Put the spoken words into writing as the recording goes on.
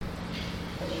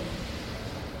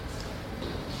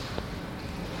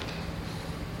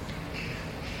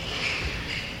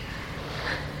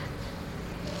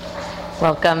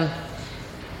Welcome.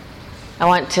 I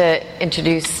want to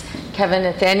introduce Kevin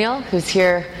Nathaniel, who's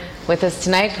here with us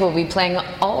tonight, who will be playing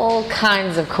all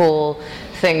kinds of cool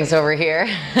things over here.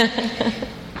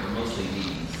 Mostly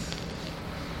these.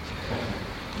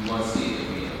 You want to see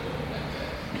it.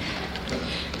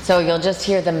 So you'll just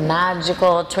hear the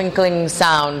magical twinkling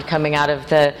sound coming out of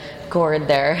the gourd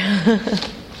there.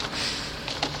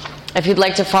 If you'd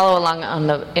like to follow along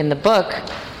in the book,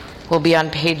 we'll be on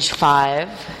page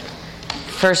 5.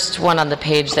 First one on the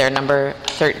page there, number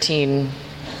 13.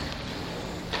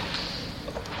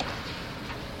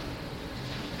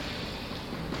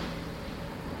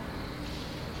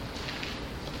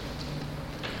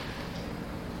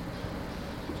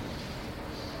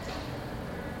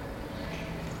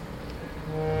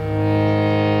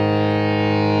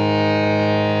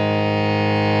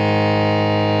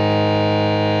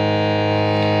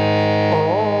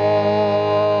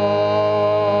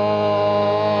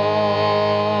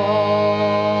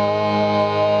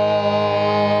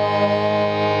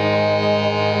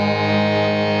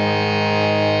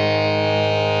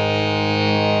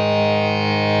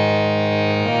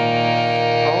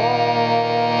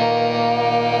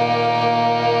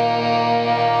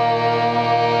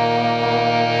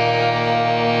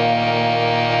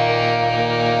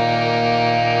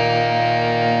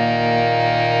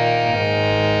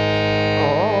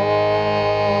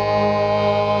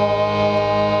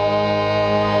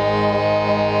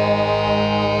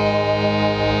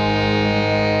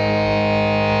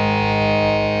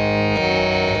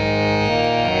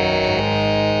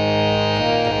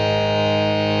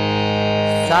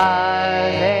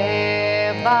 Sarve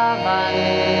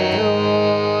bhavantu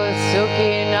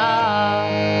sukhina.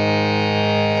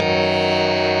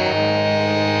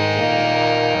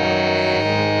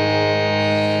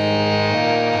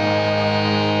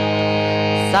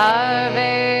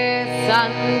 Sarve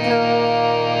santu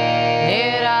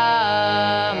niramaya.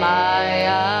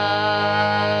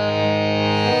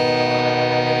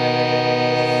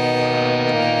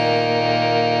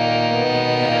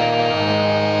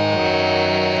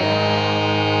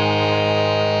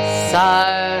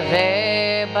 Sarve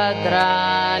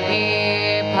bhadrani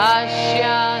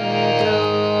pashyantu.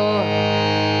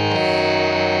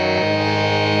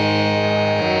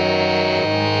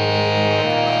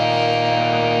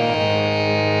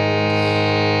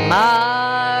 Ma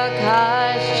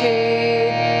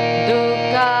kaschit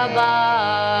dukkha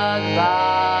bhag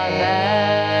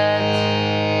bhavet.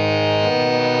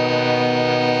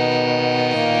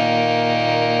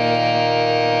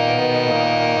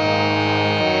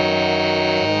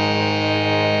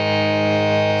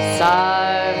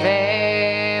 Sarve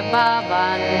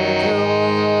bhavantu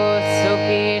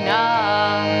sukhina.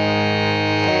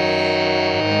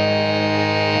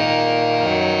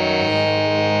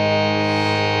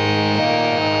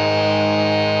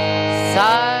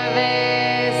 Sarve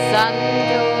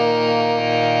santu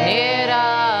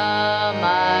niramaya.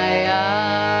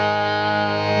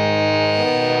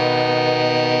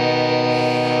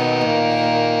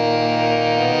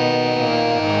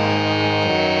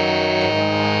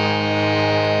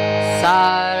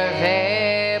 Sarve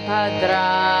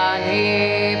bhadrani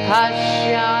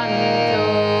pashyantu.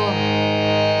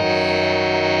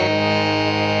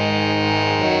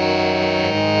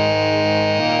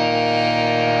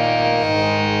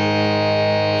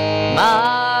 Ma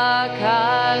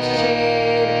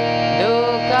kaschit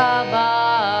dukkha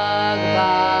bhag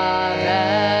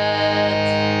bhavet.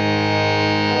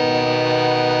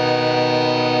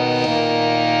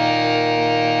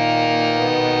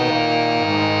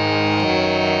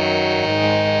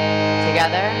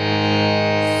 Together.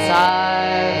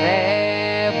 Sarve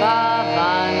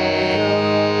bhavantu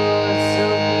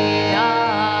sukhina.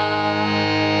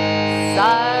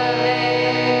 Sarve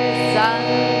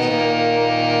santu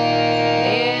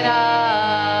niramaya.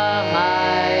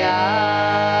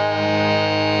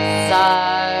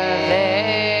 Sarve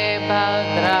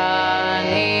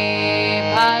bhadrani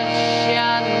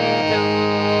pashyantu.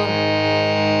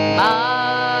 Ma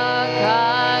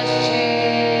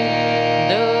kaschit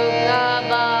dukkha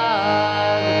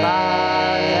bhag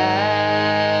bhavet.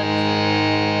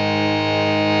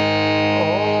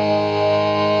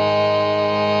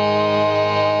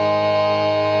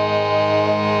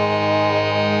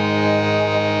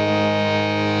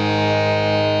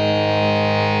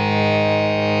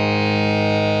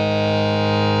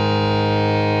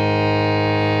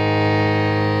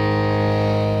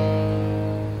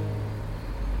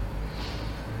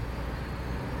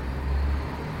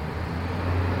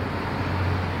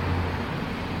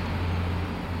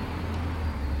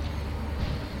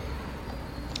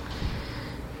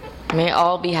 May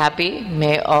all be happy.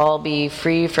 May all be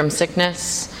free from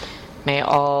sickness. May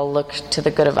all look to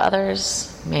the good of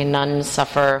others. May none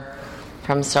suffer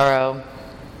from sorrow.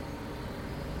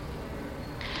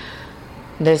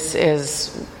 This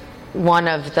is one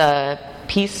of the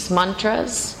peace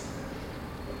mantras.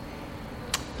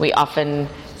 We often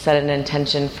set an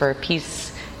intention for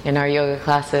peace in our yoga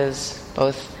classes,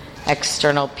 both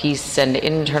external peace and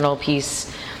internal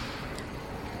peace.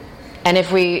 And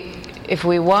if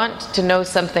we want to know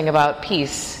something about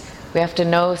peace, we have to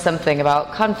know something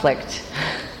about conflict.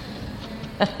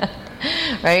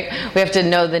 Right? We have to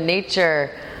know the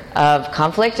nature of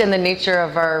conflict and the nature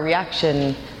of our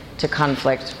reaction to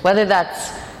conflict. Whether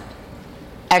that's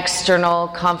external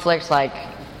conflict, like,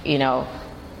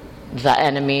 the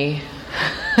enemy,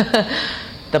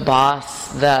 the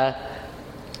boss, the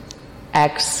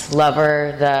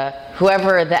ex-lover,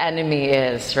 whoever the enemy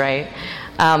is, right?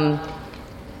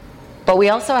 But we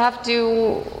also have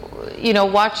to,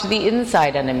 watch the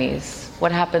inside enemies.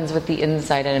 What happens with the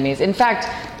inside enemies? In fact,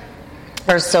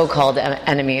 or so-called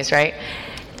enemies, right?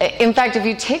 In fact, if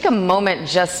you take a moment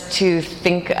just to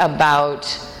think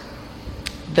about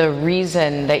the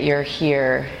reason that you're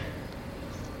here,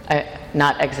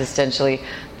 not existentially,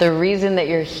 the reason that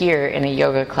you're here in a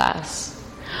yoga class,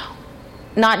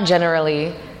 not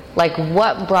generally, like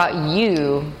what brought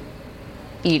you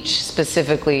each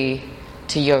specifically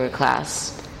to yoga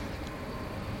class?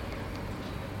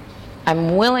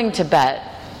 I'm willing to bet,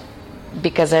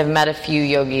 because I've met a few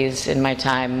yogis in my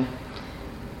time,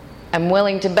 I'm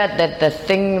willing to bet that the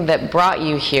thing that brought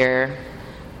you here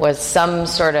was some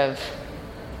sort of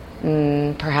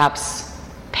perhaps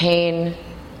pain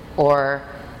or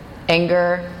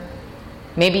anger,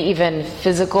 maybe even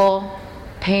physical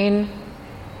pain.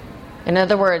 In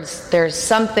other words, there's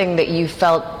something that you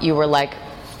felt you were like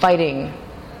fighting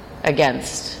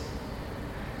against.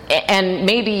 And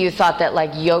maybe you thought that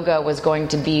like yoga was going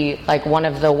to be like one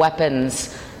of the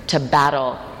weapons to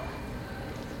battle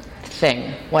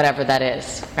thing, whatever that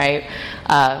is, right?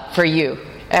 For you.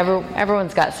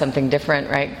 Everyone's got something different,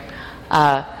 right?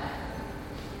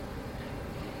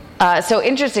 So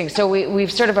interesting. So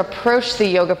we've sort of approached the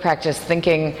yoga practice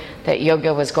thinking that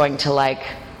yoga was going to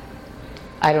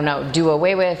do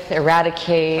away with,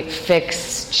 eradicate,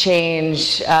 fix,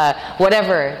 change,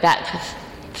 whatever that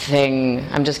thing.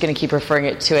 I'm just going to keep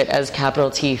referring to it as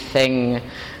capital T thing,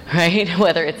 right?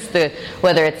 Whether it's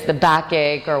the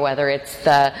backache, or whether it's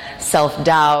the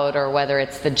self-doubt, or whether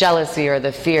it's the jealousy or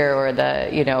the fear, or the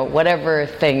whatever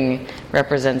thing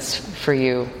represents for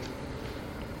you.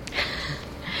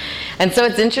 And so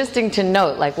it's interesting to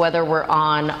note, like whether we're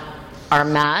on our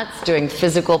mats doing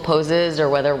physical poses, or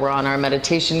whether we're on our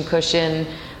meditation cushion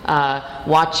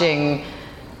watching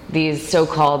these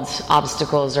so-called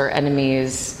obstacles or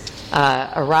enemies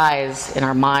arise in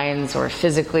our minds or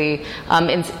physically.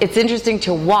 It's interesting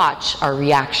to watch our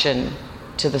reaction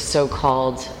to the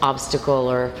so-called obstacle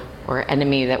or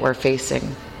enemy that we're facing.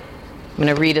 I'm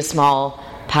going to read a small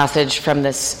passage from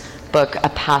this book, A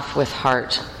Path with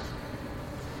Heart.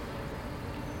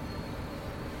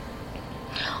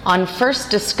 On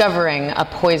first discovering a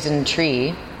poison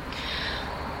tree,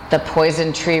 the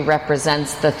poison tree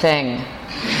represents the thing.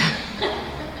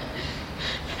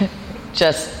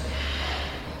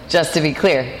 Just to be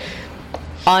clear.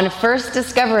 On first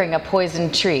discovering a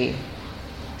poison tree,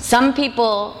 some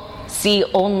people see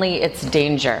only its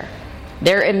danger.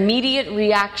 Their immediate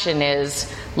reaction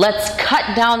is, let's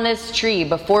cut down this tree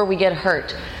before we get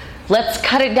hurt. Let's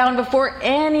cut it down before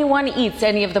anyone eats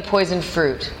any of the poisoned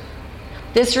fruit.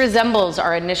 This resembles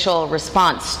our initial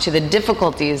response to the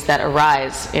difficulties that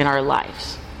arise in our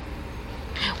lives.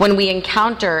 When we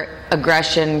encounter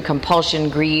aggression, compulsion,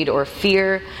 greed, or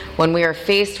fear, when we are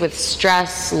faced with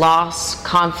stress, loss,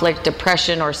 conflict,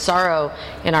 depression, or sorrow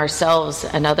in ourselves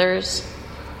and others,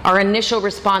 our initial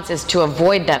response is to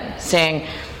avoid them, saying,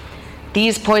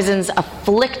 "These poisons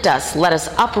afflict us. Let us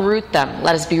uproot them.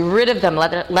 Let us be rid of them.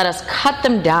 Let us cut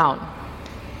them down."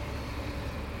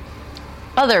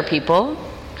 Other people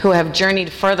who have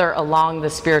journeyed further along the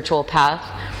spiritual path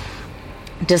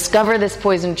discover this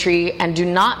poison tree and do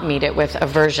not meet it with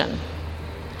aversion.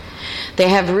 They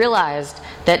have realized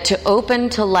that to open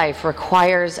to life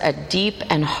requires a deep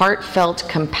and heartfelt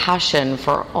compassion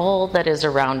for all that is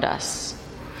around us.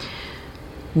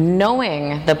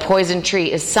 Knowing the poison tree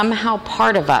is somehow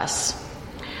part of us,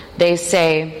 they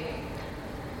say,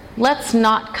 let's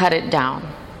not cut it down.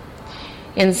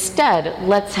 Instead,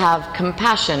 let's have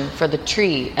compassion for the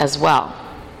tree as well.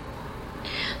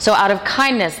 So out of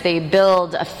kindness, they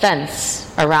build a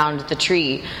fence around the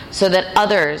tree so that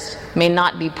others may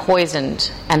not be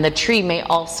poisoned and the tree may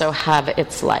also have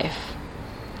its life.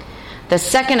 The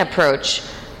second approach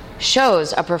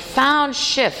shows a profound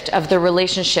shift of the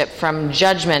relationship from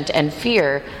judgment and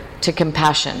fear to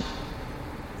compassion.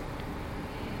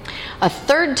 A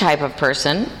third type of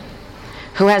person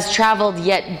who has traveled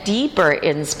yet deeper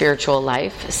in spiritual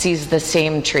life sees the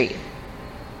same tree.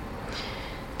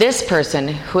 This person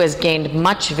who has gained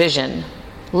much vision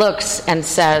looks and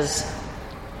says,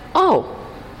 "Oh,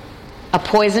 a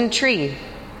poison tree.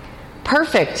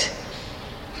 Perfect.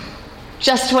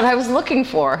 Just what I was looking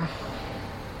for."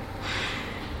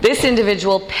 This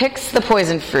individual picks the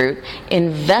poison fruit,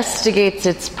 investigates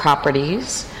its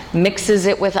properties, mixes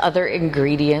it with other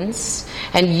ingredients,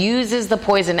 and uses the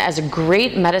poison as a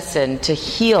great medicine to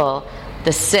heal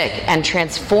the sick and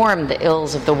transform the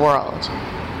ills of the world.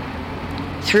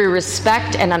 Through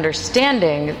respect and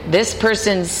understanding, this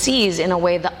person sees in a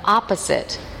way the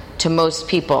opposite to most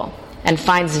people and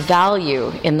finds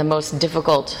value in the most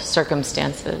difficult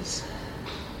circumstances.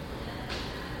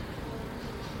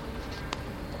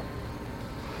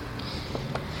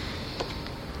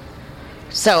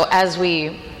 So as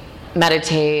we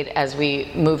meditate, as we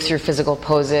move through physical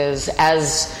poses,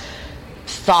 as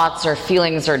thoughts or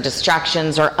feelings or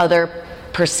distractions or other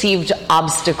perceived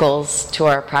obstacles to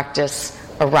our practice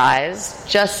arise,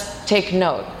 just take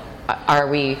note. Are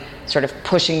we sort of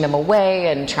pushing them away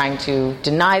and trying to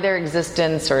deny their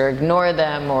existence or ignore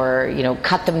them or,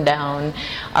 cut them down?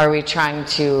 Are we trying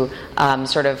to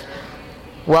sort of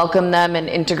welcome them and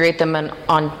integrate them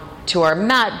onto our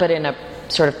mat, but in a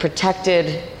sort of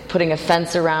protected, putting a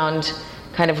fence around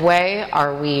kind of way?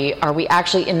 Are we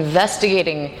actually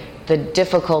investigating the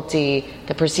difficulty,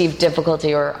 the perceived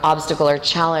difficulty or obstacle or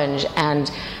challenge, and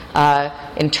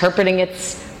interpreting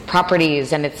its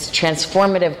properties and its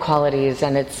transformative qualities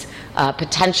and its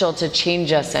potential to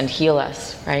change us and heal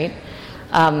us, right?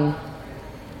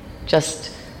 Just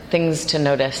things to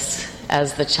notice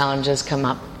as the challenges come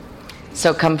up.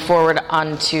 So come forward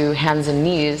onto hands and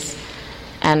knees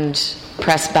and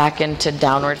press back into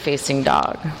downward facing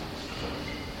dog.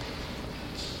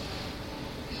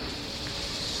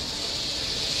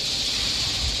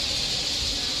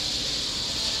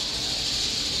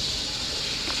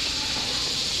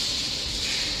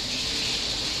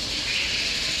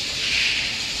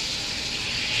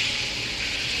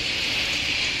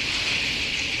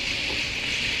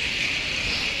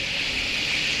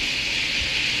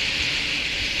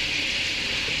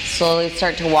 Slowly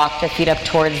start to walk the feet up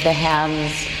towards the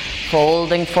hands,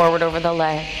 folding forward over the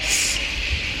legs.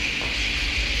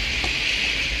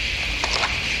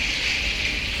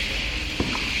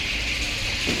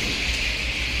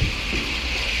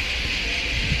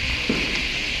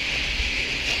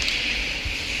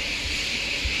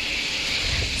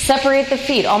 Separate the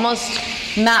feet, almost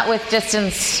mat width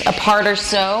distance apart or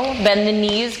so. Bend the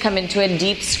knees, come into a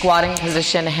deep squatting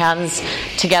position, hands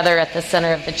together at the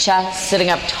center of the chest, sitting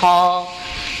up tall.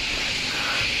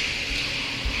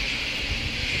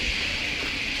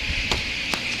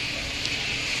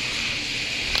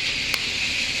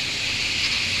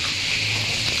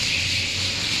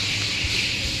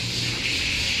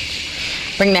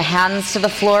 Bring the hands to the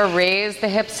floor, raise the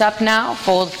hips up now,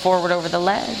 fold forward over the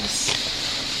legs.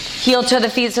 Heel to the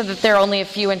feet so that they're only a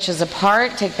few inches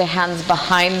apart. Take the hands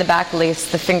behind the back,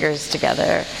 lace the fingers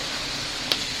together.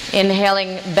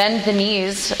 Inhaling, bend the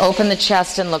knees, open the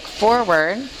chest and look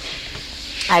forward.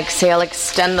 Exhale,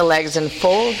 extend the legs and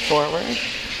fold forward.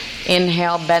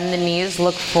 Inhale, bend the knees,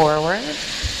 look forward.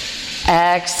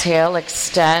 Exhale,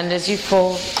 extend as you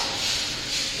fold.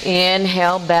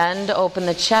 Inhale, bend, open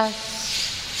the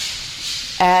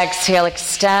chest. Exhale,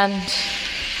 extend.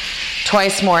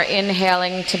 Twice more,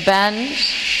 inhaling to bend.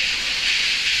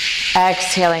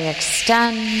 Exhaling,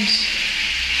 extend.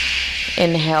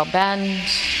 Inhale, bend.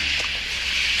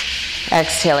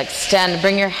 Exhale, extend.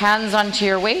 Bring your hands onto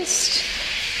your waist.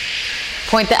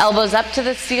 Point the elbows up to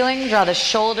the ceiling. Draw the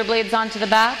shoulder blades onto the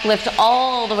back. Lift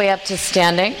all the way up to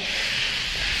standing.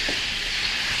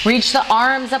 Reach the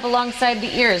arms up alongside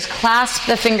the ears. Clasp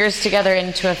the fingers together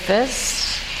into a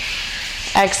fist.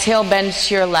 Exhale, bend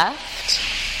to your left.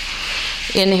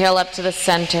 Inhale up to the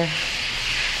center.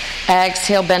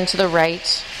 Exhale, bend to the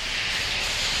right.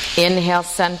 Inhale,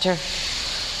 center.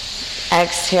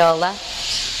 Exhale, left.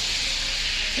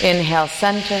 Inhale,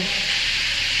 center.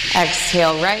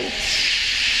 Exhale, right.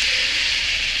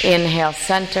 Inhale,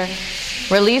 center.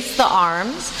 Release the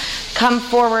arms. Come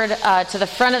forward to the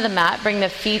front of the mat. Bring the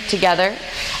feet together.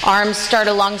 Arms start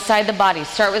alongside the body.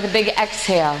 Start with a big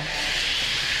exhale.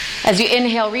 As you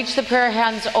inhale, reach the prayer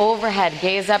hands overhead.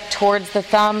 Gaze up towards the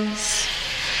thumbs.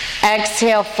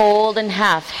 Exhale, fold in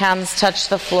half. Hands touch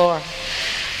the floor.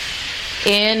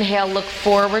 Inhale, look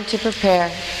forward to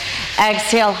prepare.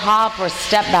 Exhale, hop or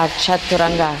step back,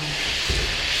 chaturanga.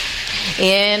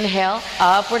 Inhale,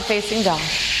 upward facing dog.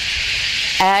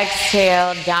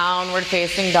 Exhale, downward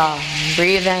facing dog.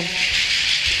 Breathe in.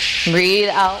 Breathe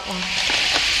out.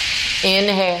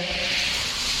 Inhale.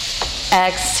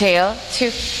 Exhale, 2.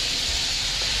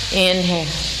 Inhale.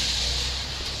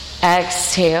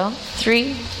 Exhale,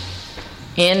 3.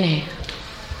 Inhale.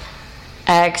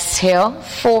 Exhale,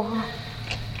 4.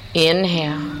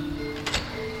 Inhale.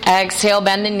 Exhale,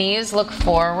 bend the knees, look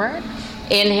forward.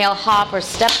 Inhale, hop or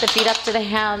step the feet up to the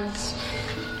hands.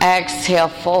 Exhale,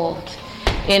 fold.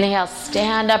 Inhale,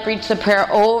 stand up, reach the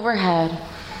prayer overhead.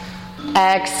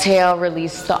 Exhale,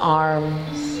 release the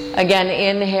arms. Again,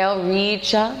 inhale,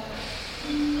 reach up.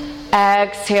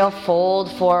 Exhale,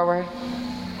 fold forward.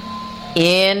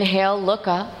 Inhale, look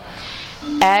up.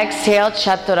 Exhale,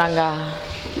 chaturanga.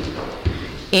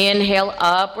 Inhale,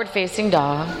 upward facing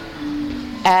dog.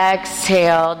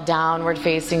 Exhale, downward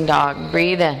facing dog.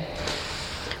 Breathe in.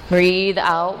 Breathe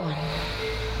out.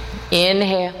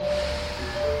 Inhale.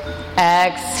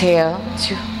 Exhale,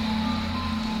 2.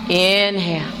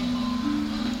 Inhale.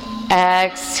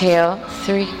 Exhale,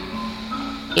 3.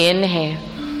 Inhale.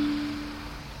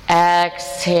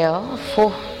 Exhale,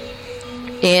 4.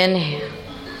 Inhale.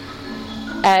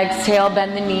 Exhale,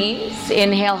 bend the knees.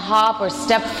 Inhale, hop or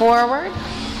step forward.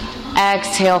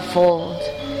 Exhale, fold.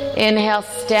 Inhale,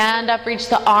 stand up, reach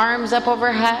the arms up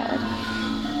overhead.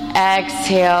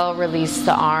 Exhale, release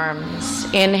the arms.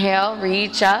 Inhale,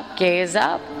 reach up, gaze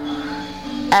up.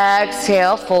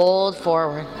 Exhale, fold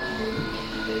forward.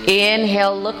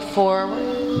 Inhale, look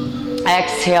forward.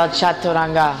 Exhale,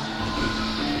 chaturanga.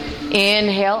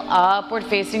 Inhale, upward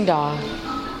facing dog.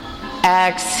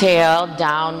 Exhale,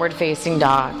 downward facing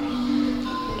dog.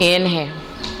 Inhale.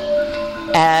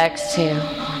 Exhale.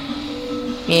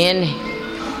 Inhale.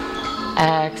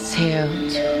 Exhale,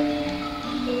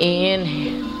 2.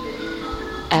 Inhale.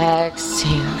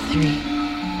 Exhale, 3.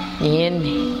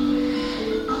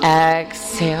 Inhale.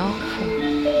 Exhale, 4.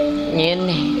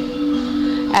 Inhale.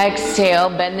 Exhale,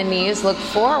 bend the knees, look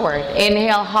forward.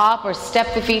 Inhale, hop or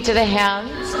step the feet to the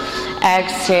hands.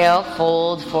 Exhale,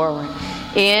 fold forward.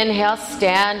 Inhale,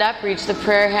 stand up, reach the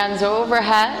prayer hands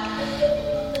overhead.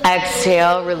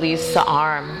 Exhale, release the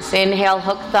arms. Inhale,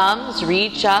 hook thumbs,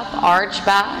 reach up, arch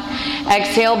back.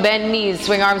 Exhale, bend knees,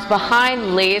 swing arms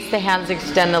behind, lace the hands,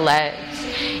 extend the legs.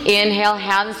 Inhale,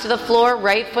 hands to the floor,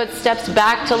 right foot steps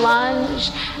back to lunge.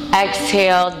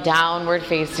 Exhale, downward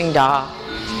facing dog.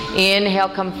 Inhale,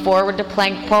 come forward to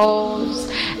plank pose.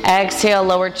 Exhale,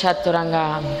 lower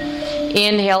chaturanga.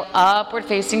 Inhale, upward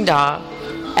facing dog.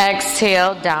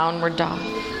 Exhale, downward dog.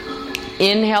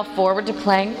 Inhale, forward to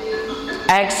plank.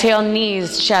 Exhale,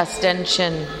 knees, chest, and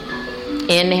chin.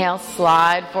 Inhale,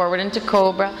 slide forward into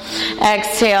cobra.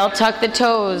 Exhale, tuck the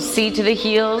toes, seat to the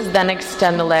heels, then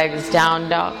extend the legs, down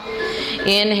dog.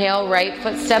 Inhale, right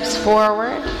foot steps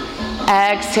forward.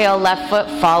 Exhale, left foot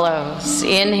follows.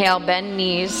 Inhale, bend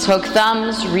knees, hook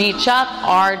thumbs, reach up,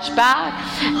 arch back.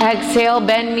 Exhale,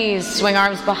 bend knees, swing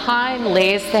arms behind,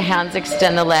 lace the hands,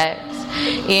 extend the legs.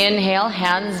 Inhale,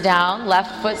 hands down,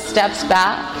 left foot steps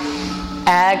back.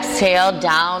 Exhale,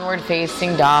 downward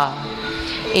facing dog.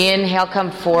 Inhale,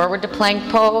 come forward to plank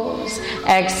pose.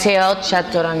 Exhale,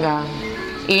 chaturanga.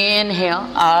 Inhale,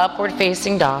 upward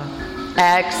facing dog.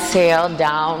 Exhale,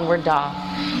 downward dog.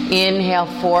 Inhale,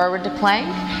 forward to plank.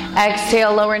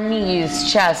 Exhale, lower knees,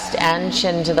 chest, and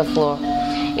chin to the floor.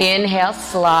 Inhale,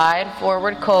 slide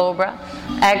forward, cobra.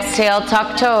 Exhale,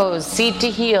 tuck toes, seat to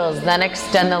heels, then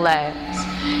extend the legs.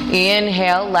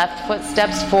 Inhale, left foot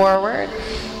steps forward.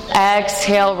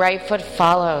 Exhale, right foot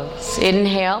follows.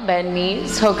 Inhale, bend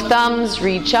knees, hook thumbs,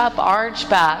 reach up, arch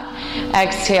back.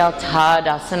 Exhale,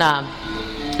 Tadasana.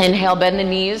 Inhale, bend the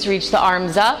knees, reach the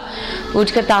arms up.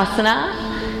 Utkatasana.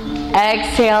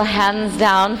 Exhale, hands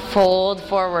down, fold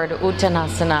forward,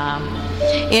 Uttanasana.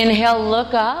 Inhale,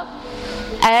 look up.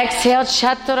 Exhale,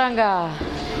 Chaturanga.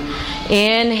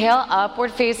 Inhale,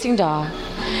 upward facing dog.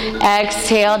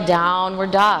 Exhale,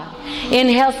 downward dog.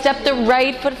 Inhale, step the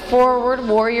right foot forward,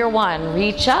 warrior one.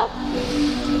 Reach up.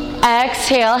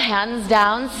 Exhale, hands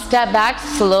down, step back,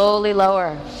 slowly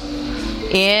lower.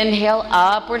 Inhale,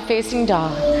 upward facing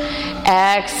dog.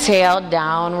 Exhale,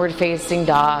 downward facing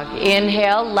dog.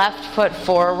 Inhale, left foot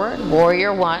forward,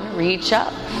 warrior one. Reach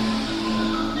up.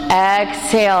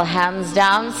 Exhale, hands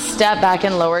down, step back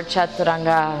and lower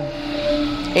chaturanga.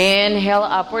 Inhale,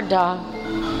 upward dog.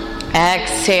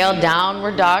 Exhale,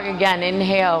 downward dog. Again,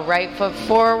 inhale, right foot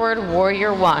forward,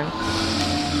 warrior one.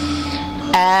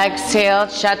 Exhale,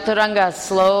 chaturanga,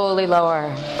 slowly lower.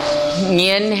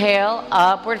 Inhale,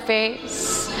 upward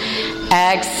face.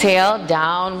 Exhale,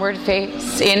 downward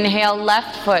face. Inhale,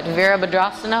 left foot,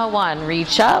 Virabhadrasana, 1.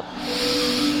 Reach up.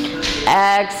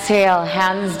 Exhale,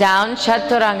 hands down,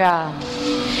 Chaturanga.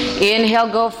 Inhale,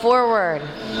 go forward.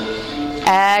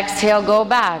 Exhale, go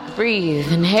back.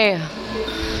 Breathe. Inhale.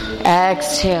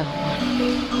 Exhale.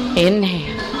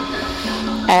 Inhale.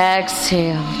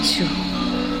 Exhale. 2.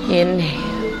 Inhale.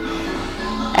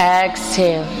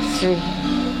 Exhale. 3.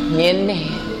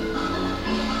 Inhale.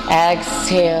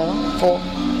 Exhale. 4.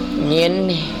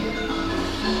 Inhale.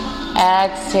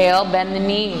 Exhale, bend the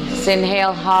knees.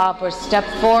 Inhale, hop or step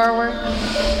forward.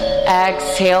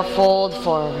 Exhale, fold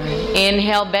forward.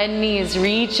 Inhale, bend knees,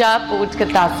 reach up,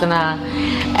 Utkatasana.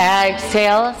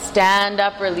 Exhale, stand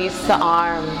up, release the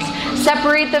arms.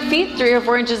 Separate the feet 3 or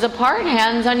 4 inches apart,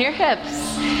 hands on your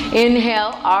hips.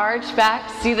 Inhale, arch back,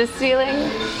 see the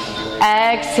ceiling.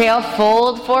 Exhale,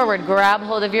 fold forward, grab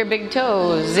hold of your big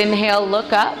toes. Inhale,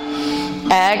 look up.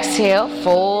 Exhale,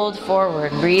 fold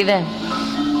forward, breathe in.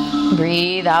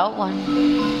 Breathe out, 1.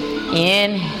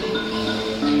 Inhale.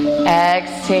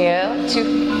 Exhale, 2.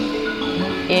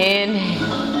 Inhale.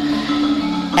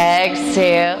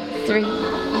 Exhale, 3.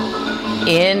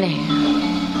 Inhale.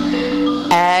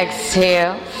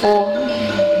 Exhale, 4.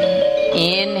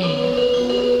 Inhale.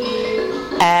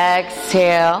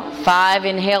 Exhale, 5.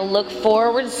 Inhale, look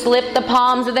forward. Slip the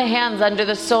palms of the hands under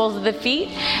the soles of the feet.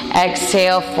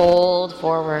 Exhale, fold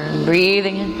forward.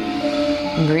 Breathing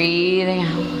in. Breathing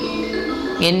out.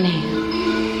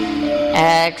 Inhale.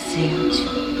 Exhale.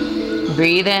 2.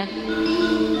 Breathe in.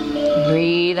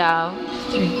 Breathe out.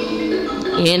 3.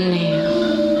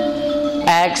 Inhale.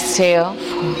 Exhale.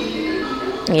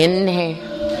 4. Inhale.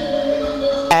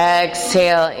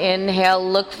 Exhale. Inhale.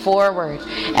 Look forward.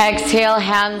 Exhale.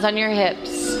 Hands on your hips.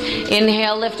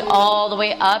 Inhale. Lift all the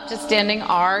way up to standing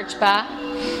arch back.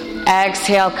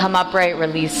 Exhale. Come upright.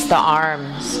 Release the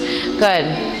arms. Good.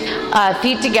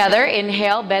 Feet together.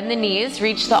 Inhale, bend the knees,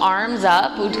 reach the arms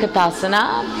up,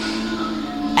 Utkatasana.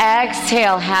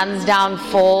 Exhale, hands down,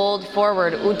 fold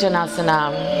forward,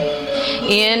 Uttanasana.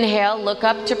 Inhale, look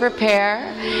up to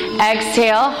prepare.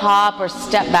 Exhale, hop or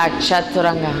step back,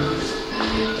 Chaturanga.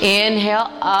 Inhale,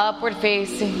 upward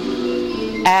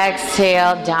facing.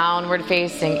 Exhale, downward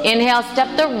facing. Inhale,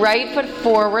 step the right foot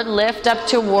forward, lift up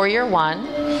to Warrior 1.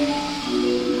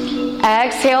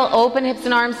 Exhale, open hips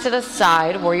and arms to the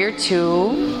side, Warrior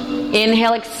 2.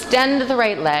 Inhale, extend the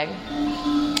right leg.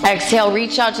 Exhale,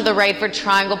 reach out to the right for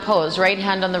triangle pose. Right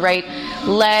hand on the right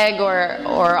leg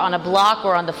or on a block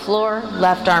or on the floor.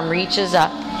 Left arm reaches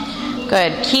up.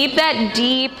 Good. Keep that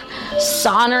deep,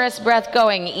 sonorous breath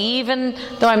going, even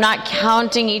though I'm not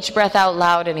counting each breath out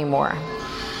loud anymore.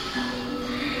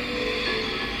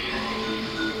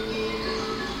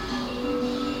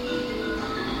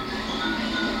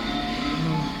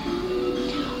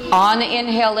 On the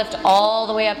inhale, lift all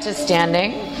the way up to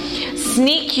standing.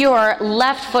 Sneak your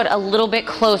left foot a little bit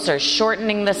closer,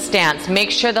 shortening the stance.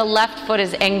 Make sure the left foot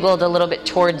is angled a little bit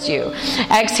towards you.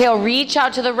 Exhale, reach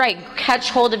out to the right.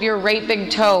 Catch hold of your right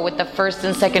big toe with the first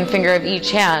and second finger of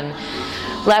each hand.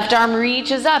 Left arm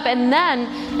reaches up, and then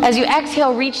as you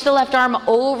exhale, reach the left arm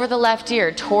over the left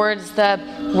ear towards the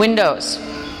windows.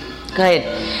 Good.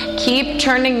 Keep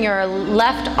turning your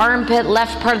left armpit,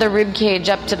 left part of the rib cage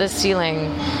up to the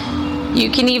ceiling. You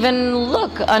can even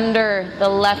look under the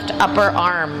left upper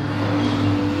arm.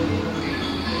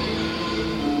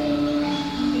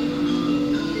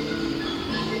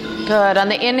 Good. On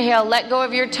the inhale, let go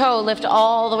of your toe, lift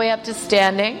all the way up to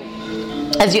standing.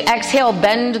 As you exhale,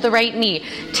 bend the right knee.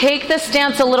 Take the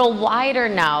stance a little wider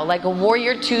now, like a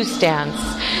Warrior 2 stance.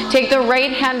 Take the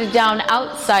right hand down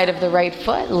outside of the right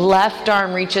foot. Left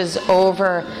arm reaches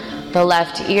over the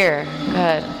left ear.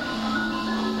 Good.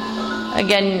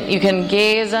 Again, you can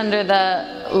gaze under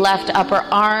the left upper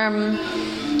arm,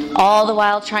 all the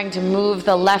while trying to move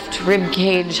the left rib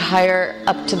cage higher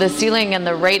up to the ceiling, and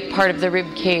the right part of the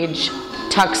rib cage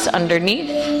tucks underneath.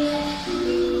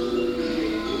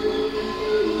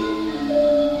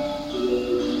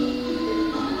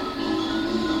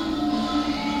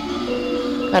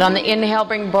 But on the inhale,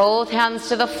 bring both hands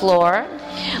to the floor.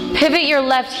 Pivot your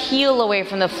left heel away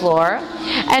from the floor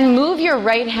and move your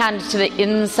right hand to the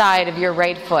inside of your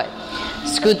right foot.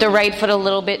 Scoot the right foot a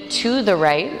little bit to the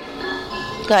right.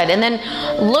 Good. And then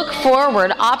look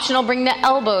forward. Optional, bring the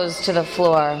elbows to the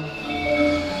floor.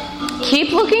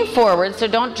 Keep looking forward, so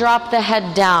don't drop the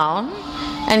head down.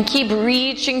 And keep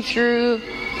reaching through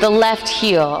the left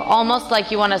heel, almost like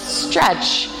you want to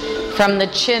stretch from the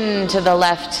chin to the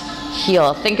left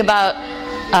heel. Think about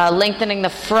lengthening the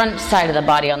front side of the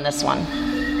body on this one.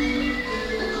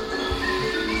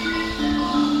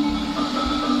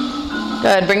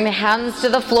 Good. Bring the hands to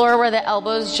the floor where the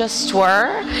elbows just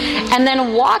were. And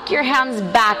then walk your hands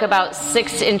back about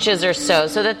 6 inches or so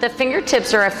that the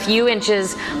fingertips are a few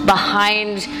inches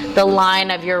behind the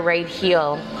line of your right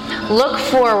heel. Look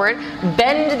forward.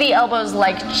 Bend the elbows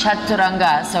like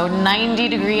chaturanga, so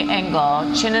 90-degree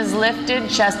angle. Chin is lifted,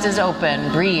 chest is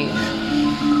open. Breathe.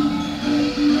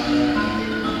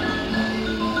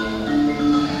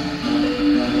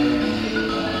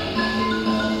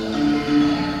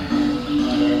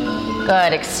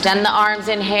 Good. Extend the arms,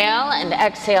 inhale, and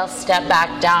exhale, step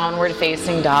back, downward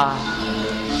facing dog.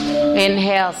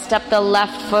 Inhale, step the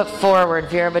left foot forward,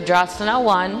 Virabhadrasana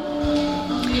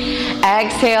 1.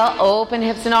 Exhale, open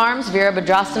hips and arms,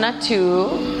 Virabhadrasana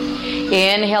 2.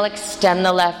 Inhale, extend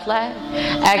the left leg.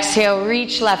 Exhale,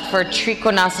 reach left for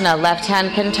Trikonasana. Left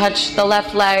hand can touch the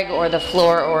left leg or the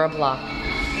floor or a block.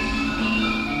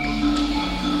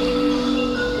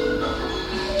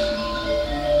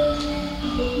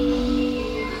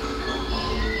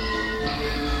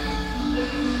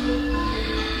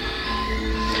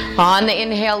 On the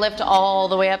inhale, lift all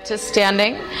the way up to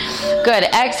standing. Good.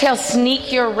 Exhale,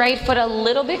 sneak your right foot a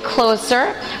little bit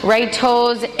closer. Right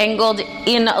toes angled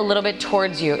in a little bit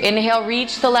towards you. Inhale,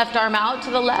 reach the left arm out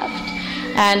to the left.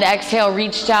 And exhale,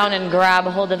 reach down and grab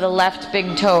hold of the left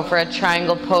big toe for a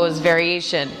triangle pose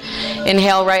variation.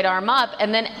 Inhale, right arm up.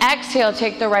 And then exhale,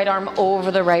 take the right arm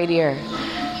over the right ear.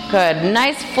 Good.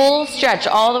 Nice full stretch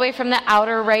all the way from the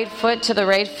outer right foot to the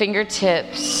right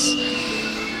fingertips.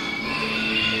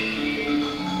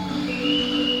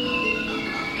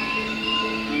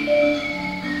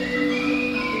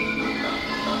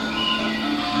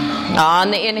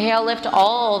 On the inhale, lift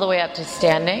all the way up to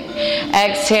standing.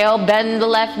 Exhale, bend the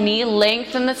left knee,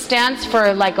 lengthen the stance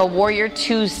for like a warrior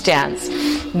 2 stance.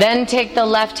 Then take the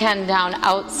left hand down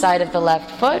outside of the left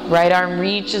foot. Right arm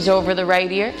reaches over the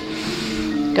right ear.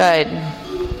 Good.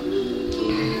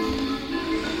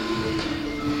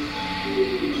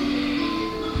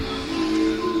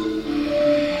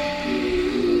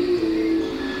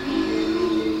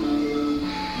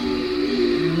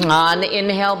 On the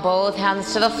inhale, both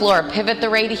hands to the floor. Pivot the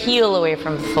right heel away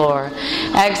from the floor.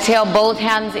 Exhale, both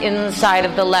hands inside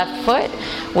of the left foot.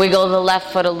 Wiggle the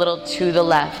left foot a little to the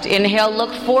left. Inhale,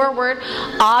 look forward.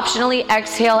 Optionally,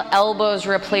 exhale, elbows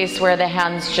replace where the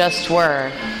hands just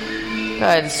were.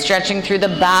 Good. Stretching through the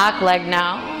back leg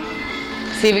now.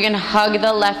 See if you can hug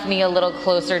the left knee a little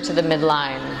closer to the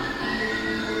midline.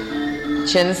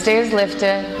 Chin stays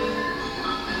lifted.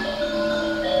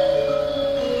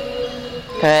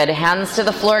 Good. Hands to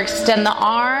the floor, extend the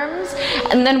arms,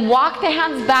 and then walk the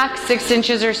hands back 6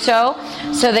 inches or so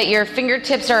that your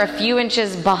fingertips are a few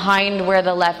inches behind where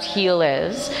the left heel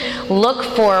is. Look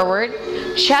forward.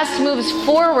 Chest moves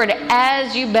forward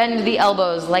as you bend the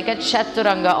elbows, like a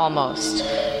chaturanga almost.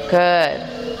 Good.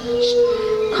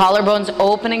 Collarbones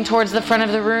opening towards the front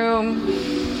of the room.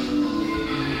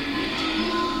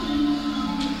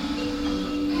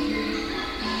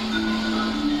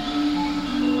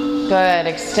 Good.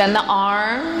 Extend the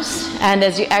arms, and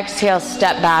as you exhale,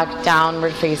 step back,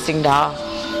 downward facing dog.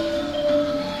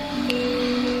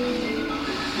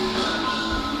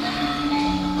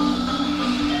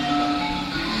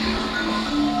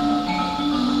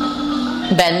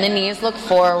 Bend the knees, look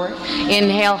forward.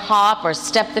 Inhale, hop or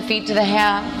step the feet to the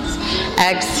hands.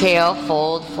 Exhale,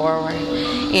 fold forward.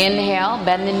 Inhale,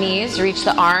 bend the knees, reach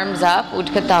the arms up,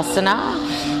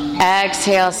 Utkatasana.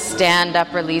 Exhale, stand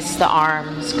up, release the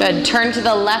arms. Good. Turn to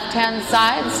the left-hand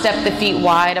side, step the feet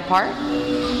wide apart.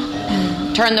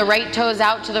 Turn the right toes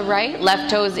out to the right,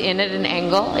 left toes in at an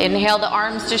angle. Inhale the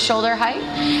arms to shoulder height.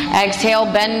 Exhale,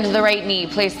 bend the right knee.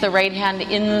 Place the right hand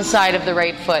inside of the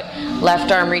right foot.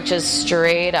 Left arm reaches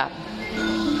straight up.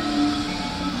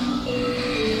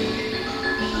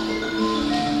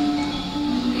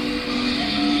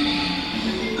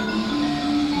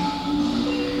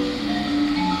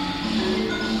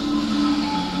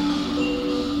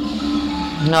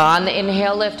 On the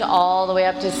inhale, lift all the way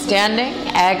up to standing.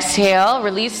 Exhale,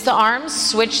 release the arms,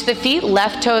 switch the feet.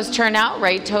 Left toes turn out,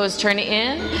 right toes turn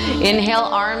in. Inhale,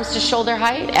 arms to shoulder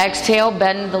height. Exhale,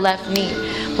 bend the left knee.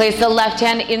 Place the left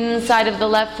hand inside of the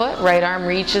left foot. Right arm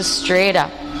reaches straight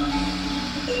up.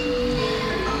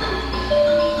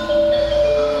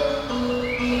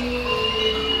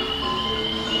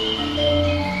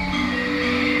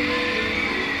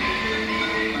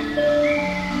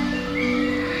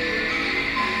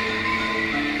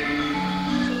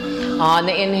 On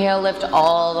the inhale, lift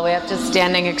all the way up to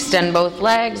standing. Extend both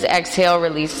legs. Exhale,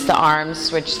 release the arms.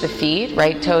 Switch the feet.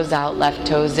 Right toes out, left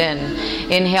toes in.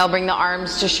 Inhale, bring the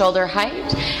arms to shoulder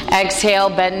height. Exhale,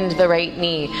 bend the right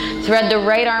knee. Thread the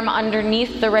right arm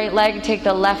underneath the right leg. Take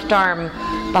the left arm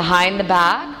behind the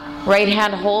back. Right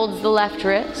hand holds the left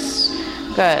wrist.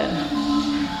 Good.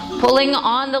 Pulling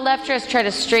on the left wrist, try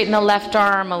to straighten the left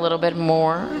arm a little bit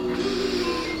more.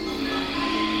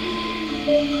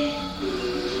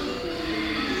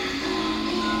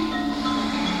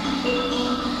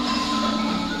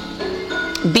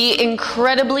 Be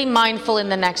incredibly mindful in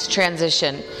the next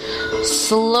transition.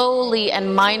 Slowly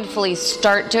and mindfully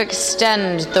start to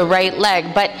extend the right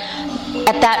leg, but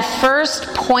at that first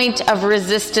point of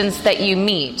resistance that you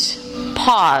meet,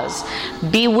 pause.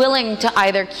 Be willing to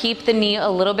either keep the knee a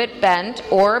little bit bent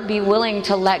or be willing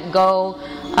to let go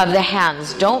of the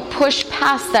hands. Don't push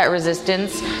past that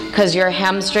resistance because your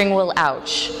hamstring will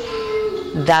ouch.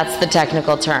 That's the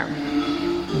technical term.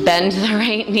 Bend the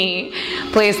right knee,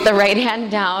 place the right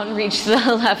hand down, reach the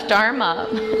left arm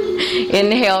up.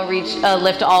 Inhale,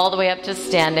 lift all the way up to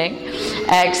standing.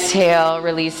 Exhale,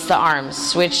 release the arms.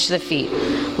 Switch the feet.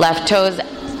 Left toes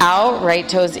out, right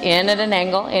toes in at an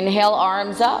angle. Inhale,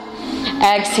 arms up.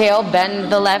 Exhale, bend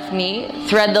the left knee.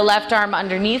 Thread the left arm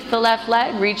underneath the left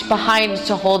leg. Reach behind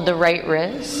to hold the right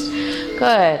wrist.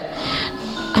 Good.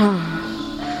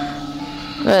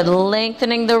 Good.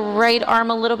 Lengthening the right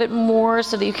arm a little bit more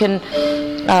so that you can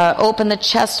open the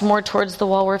chest more towards the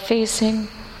wall we're facing.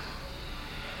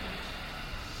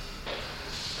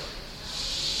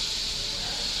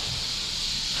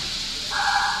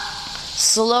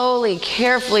 Slowly,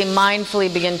 carefully,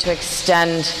 mindfully begin to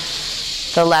extend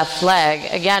the left leg.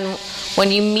 Again,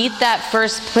 when you meet that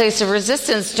first place of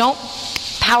resistance, don't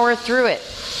power through it.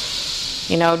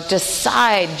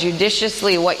 Decide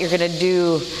judiciously what you're going to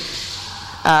do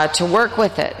to work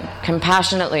with it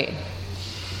compassionately.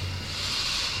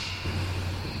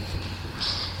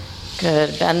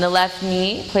 Good. Bend the left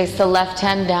knee. Place the left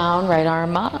hand down, right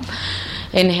arm up.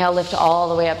 Inhale, lift all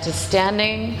the way up to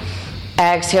standing.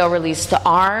 Exhale, release the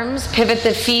arms. Pivot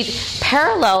the feet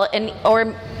parallel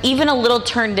or even a little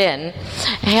turned in.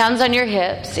 Hands on your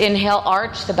hips. Inhale,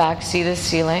 arch the back, see the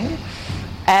ceiling.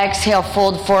 Exhale,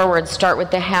 fold forward. Start with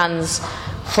the hands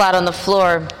flat on the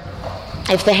floor.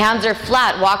 If the hands are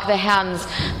flat, walk the hands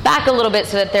back a little bit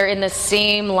so that they're in the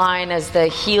same line as the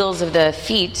heels of the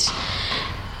feet.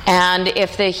 And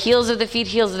if the heels of the feet,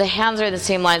 heels of the hands are in the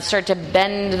same line, start to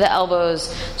bend the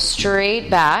elbows straight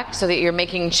back so that you're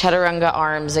making chaturanga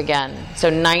arms again. So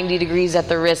 90 degrees at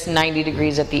the wrist, 90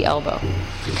 degrees at the elbow.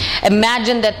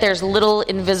 Imagine that there's little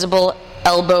invisible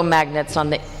elbow magnets on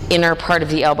the inner part of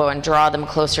the elbow and draw them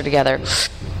closer together.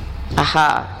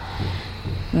 Aha.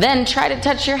 Then try to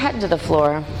touch your head to the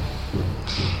floor.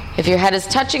 If your head is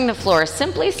touching the floor,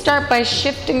 simply start by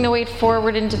shifting the weight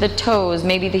forward into the toes.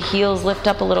 Maybe the heels lift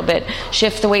up a little bit.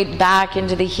 Shift the weight back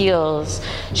into the heels.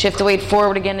 Shift the weight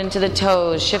forward again into the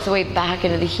toes. Shift the weight back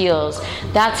into the heels.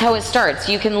 That's how it starts.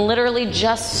 You can literally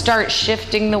just start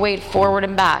shifting the weight forward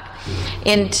and back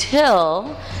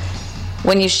until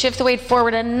when you shift the weight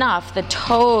forward enough, the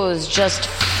toes just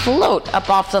float up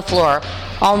off the floor,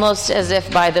 almost as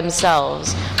if by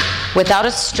themselves, without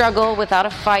a struggle, without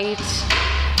a fight,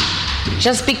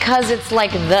 just because it's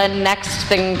like the next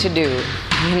thing to do,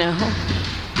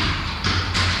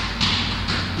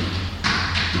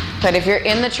 But if you're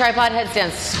in the tripod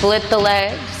headstand, split the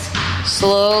legs.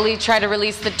 Slowly try to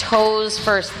release the toes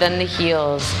first, then the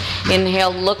heels.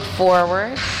 Inhale, look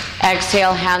forward.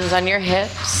 Exhale, hands on your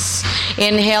hips.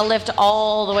 Inhale, lift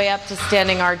all the way up to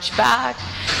standing arch back.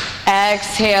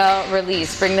 Exhale,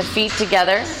 release. Bring the feet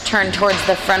together. Turn towards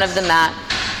the front of the mat.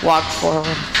 Walk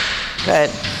forward. Good.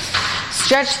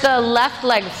 Stretch the left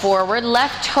leg forward.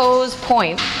 Left toes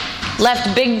point.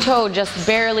 Left big toe just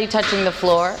barely touching the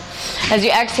floor. As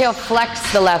you exhale,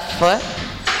 flex the left foot.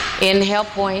 Inhale,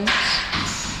 point.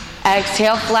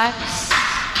 Exhale, flex.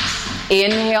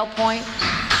 Inhale, point.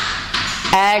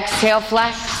 Exhale,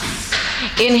 flex.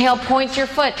 Inhale, point your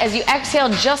foot. As you exhale,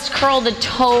 just curl the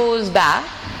toes back.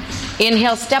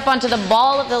 Inhale, step onto the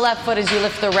ball of the left foot as you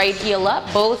lift the right heel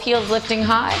up, both heels lifting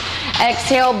high.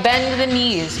 Exhale, bend the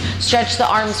knees. Stretch the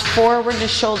arms forward to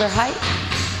shoulder height.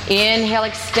 Inhale,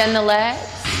 extend the legs.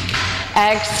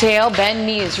 Exhale, bend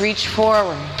knees, reach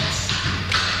forward.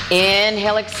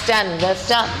 Inhale, extend, lift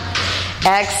up.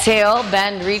 Exhale,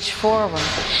 bend, reach forward.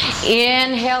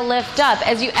 Inhale, lift up.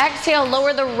 As you exhale,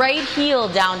 lower the right heel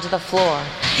down to the floor.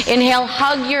 Inhale,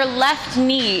 hug your left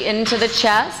knee into the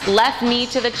chest. Left knee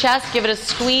to the chest, give it a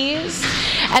squeeze.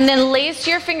 And then lace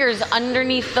your fingers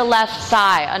underneath the left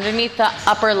thigh, underneath the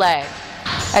upper leg.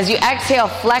 As you exhale,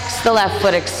 flex the left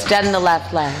foot, extend the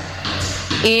left leg.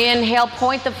 Inhale,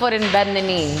 point the foot and bend the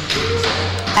knee.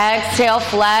 Exhale,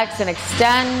 flex and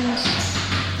extend.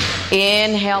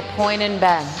 Inhale, point and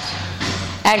bend.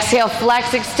 Exhale,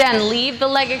 flex, extend. Leave the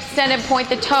leg extended, point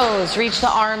the toes. Reach the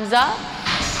arms up.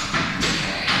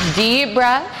 Deep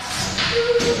breaths.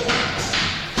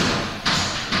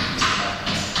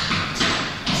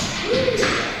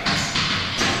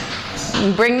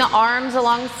 Bring the arms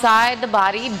alongside the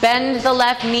body. Bend the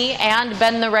left knee and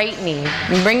bend the right knee.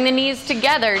 Bring the knees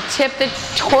together. Tip the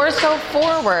torso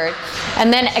forward.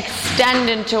 And then extend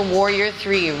into Warrior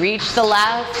 3. Reach the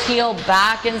left heel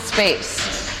back in space.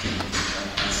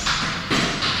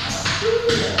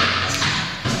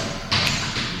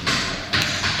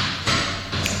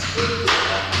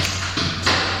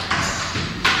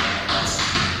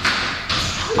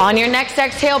 On your next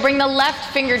exhale, bring the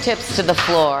left fingertips to the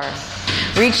floor.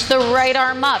 Reach the right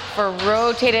arm up for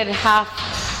rotated half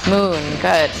moon.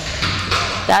 Good.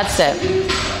 That's it.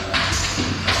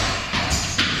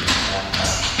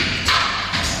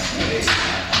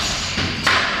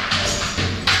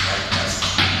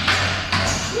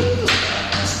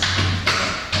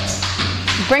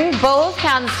 Bring both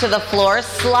hands to the floor.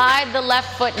 Slide the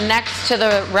left foot next to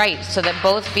the right so that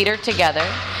both feet are together.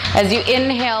 As you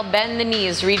inhale, bend the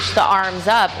knees, reach the arms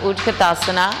up,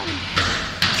 Utkatasana.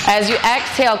 As you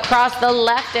exhale, cross the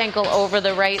left ankle over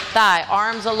the right thigh,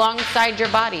 arms alongside your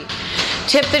body.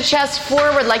 Tip the chest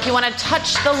forward like you want to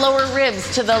touch the lower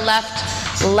ribs to the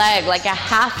left leg, like a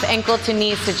half ankle to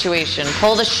knee situation.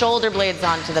 Pull the shoulder blades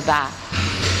onto the back.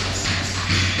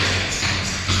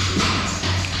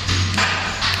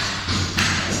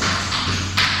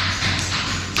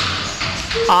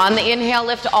 On the inhale,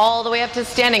 lift all the way up to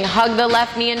standing. Hug the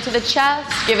left knee into the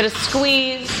chest. Give it a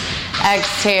squeeze.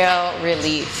 Exhale,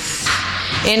 release.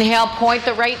 Inhale, point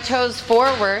the right toes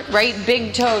forward. Right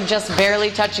big toe just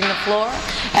barely touching the floor.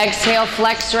 Exhale,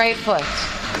 flex right foot.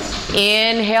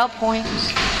 Inhale, point.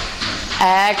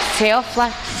 Exhale,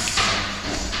 flex.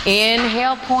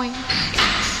 Inhale, point.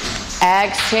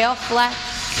 Exhale, flex.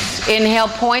 Inhale,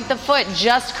 point the foot.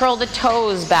 Just curl the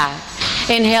toes back.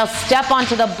 Inhale, step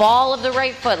onto the ball of the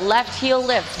right foot. Left heel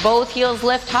lifts. Both heels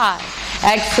lift high.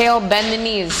 Exhale, bend the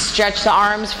knees. Stretch the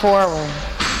arms forward.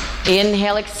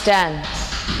 Inhale, extend.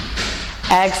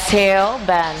 Exhale,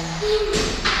 bend.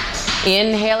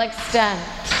 Inhale, extend.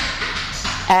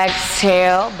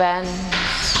 Exhale, bend.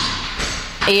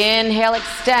 Inhale,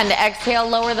 extend. Exhale,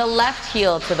 lower the left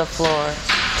heel to the floor.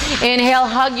 Inhale,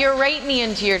 hug your right knee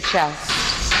into your chest.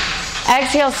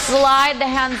 Exhale, slide the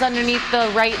hands underneath the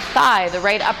right thigh, the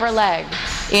right upper leg.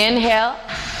 Inhale.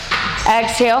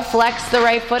 Exhale, flex the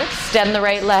right foot, extend the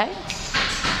right leg.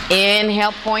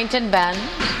 Inhale, point and bend.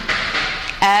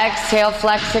 Exhale,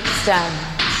 flex, extend.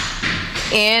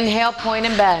 Inhale, point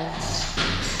and bend.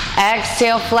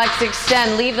 Exhale, flex,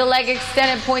 extend. Leave the leg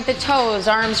extended, point the toes,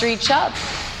 arms reach up.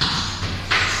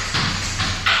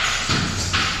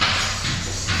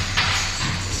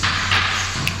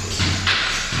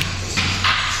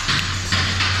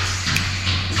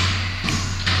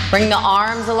 Bring the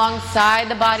arms alongside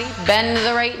the body, bend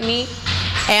the right knee,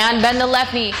 and bend the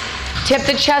left knee. Tip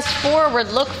the chest forward,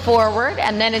 look forward,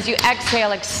 and then as you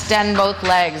exhale, extend both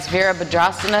legs.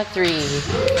 Virabhadrasana 3.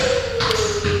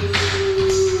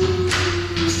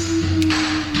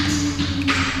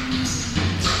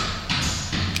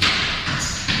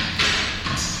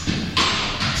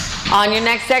 On your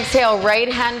next exhale,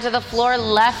 right hand to the floor,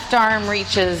 left arm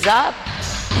reaches up.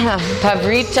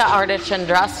 Pavrita Ardha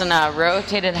Chandrasana,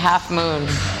 rotated half moon.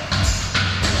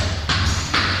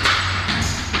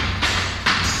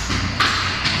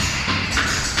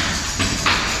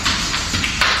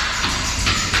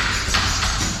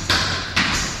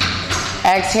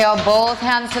 Exhale, both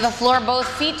hands to the floor, both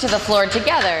feet to the floor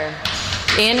together.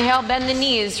 Inhale, bend the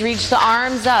knees, reach the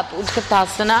arms up,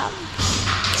 Utkatasana.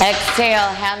 Exhale,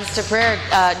 hands to prayer.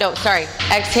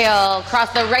 Exhale, cross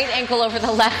the right ankle over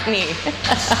the left knee.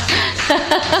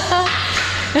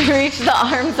 Reach the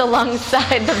arms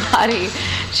alongside the body.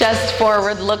 Chest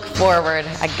forward, look forward.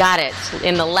 I got it.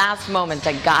 In the last moment,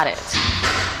 I got it.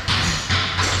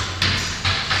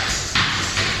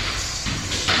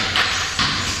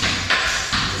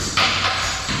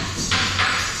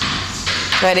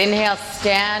 Good. Inhale,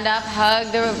 stand up,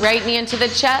 hug the right knee into the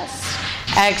chest.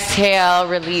 Exhale,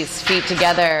 release, feet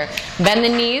together. Bend the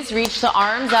knees, reach the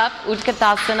arms up,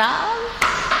 Utkatasana.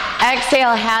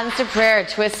 Exhale, hands to prayer,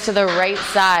 twist to the right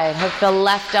side. Hook the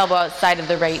left elbow outside of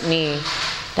the right knee.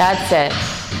 That's it.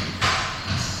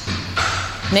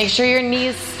 Make sure your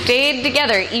knees stayed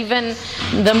together. Even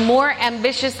the more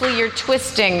ambitiously you're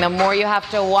twisting, the more you have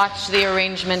to watch the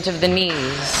arrangement of the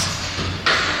knees.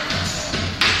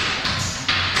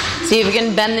 See if you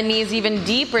can bend the knees even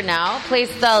deeper now. Place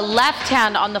the left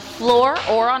hand on the floor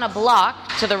or on a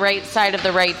block to the right side of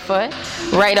the right foot.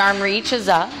 Right arm reaches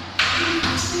up.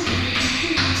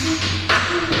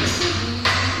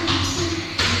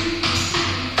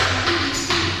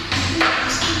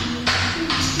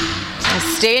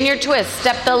 Stay in your twist.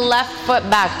 Step the left foot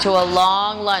back to a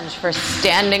long lunge for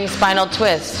standing spinal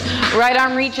twist. Right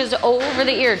arm reaches over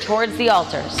the ear towards the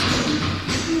altars.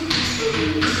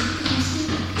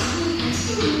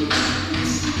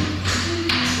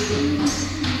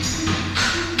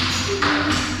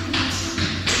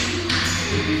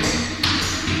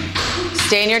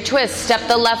 Stay in your twist. Step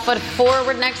the left foot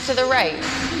forward next to the right.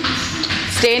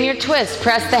 Stay in your twist.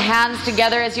 Press the hands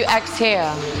together as you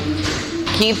exhale.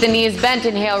 Keep the knees bent.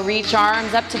 Inhale, reach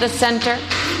arms up to the center.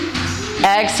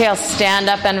 Exhale, stand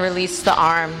up and release the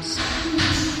arms.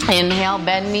 Inhale,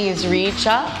 bend knees, reach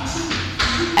up.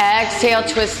 Exhale,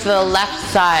 twist to the left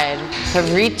side.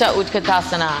 Parita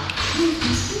Utkatasana.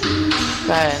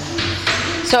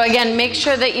 Good. So again, make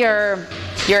sure that your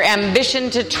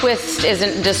ambition to twist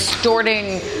isn't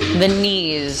distorting the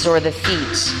knees or the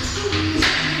feet.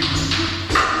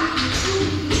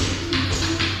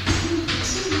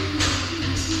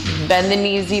 Bend the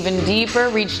knees even deeper.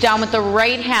 Reach down with the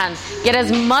right hand. Get as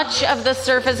much of the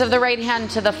surface of the right hand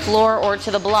to the floor or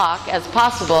to the block as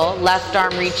possible. Left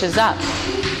arm reaches up.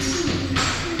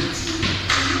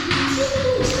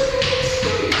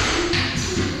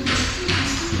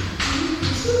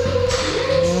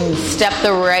 Step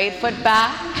the right foot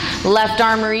back. Left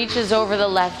arm reaches over the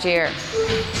left ear.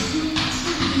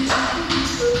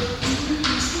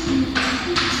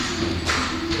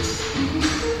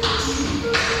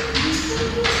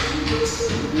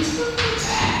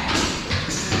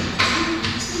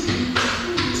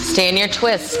 Stay in your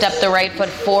twist. Step the right foot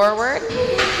forward.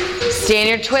 Stay in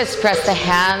your twist. Press the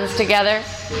hands together.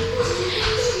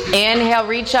 Inhale,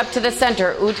 reach up to the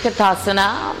center.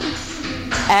 Utkatasana.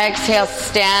 Exhale,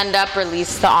 stand up.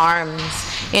 Release the arms.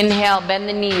 Inhale, bend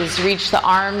the knees. Reach the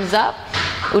arms up.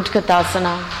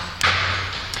 Utkatasana.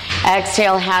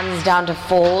 Exhale, hands down to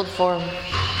fold forward.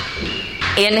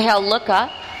 Inhale, look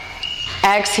up.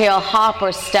 Exhale, hop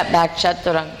or step back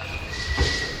chaturanga.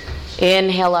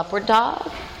 Inhale, upward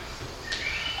dog.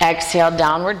 Exhale,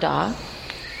 downward dog.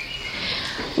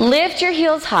 Lift your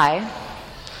heels high.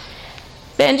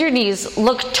 Bend your knees.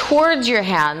 Look towards your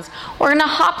hands. We're going to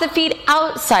hop the feet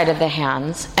outside of the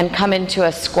hands and come into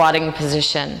a squatting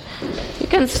position. You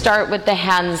can start with the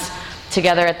hands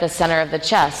together at the center of the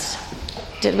chest.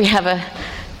 Did we have a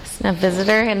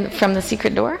visitor from the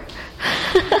secret door?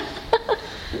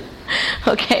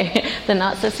 Okay, the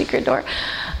not so secret door.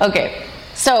 Okay,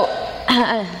 so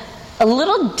a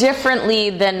little differently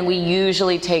than we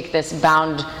usually take this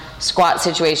bound squat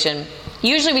situation.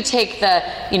 Usually we take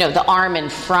the arm in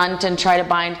front and try to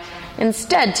bind.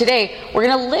 Instead, today we're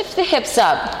going to lift the hips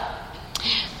up.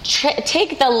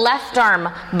 Take the left arm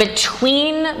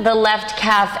between the left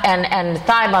calf and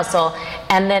thigh muscle,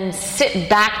 and then sit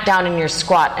back down in your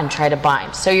squat and try to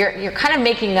bind. So you're kind of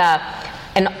making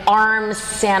an arm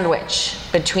sandwich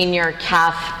between your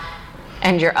calf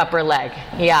and your upper leg.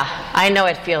 Yeah, I know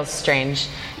it feels strange.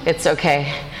 It's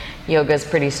okay. Yoga's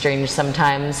pretty strange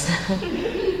sometimes.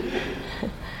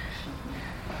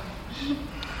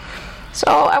 So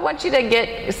I want you to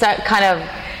get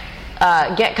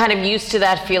kind of used to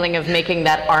that feeling of making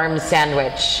that arm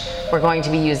sandwich. We're going to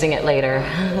be using it later.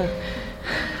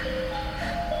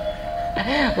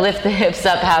 Lift the hips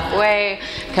up halfway.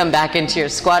 Come back into your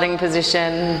squatting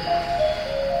position.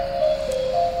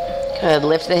 Good.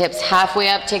 Lift the hips halfway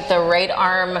up. Take the right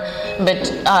arm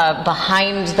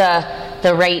behind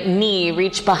the right knee.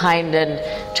 Reach behind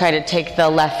and try to take the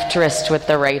left wrist with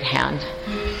the right hand.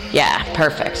 Yeah,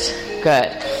 perfect.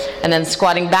 Good. And then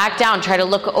squatting back down, try to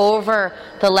look over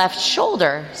the left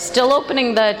shoulder. Still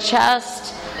opening the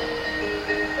chest.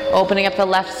 Opening up the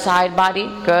left side body.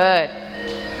 Good.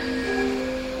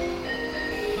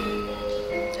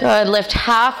 Good. Lift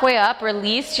halfway up.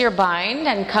 Release your bind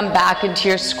and come back into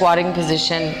your squatting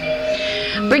position.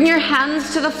 Bring your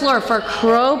hands to the floor for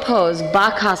crow pose,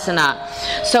 Bakasana.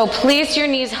 So place your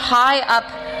knees high up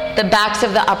the backs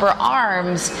of the upper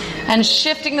arms and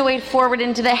shifting the weight forward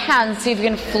into the hands. See if you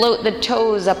can float the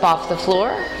toes up off the floor.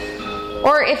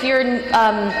 Or if your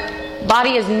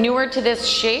body is newer to this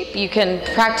shape, you can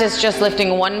practice just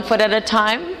lifting one foot at a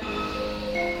time.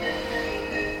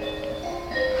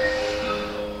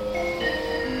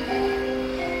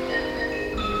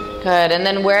 Good. And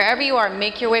then wherever you are,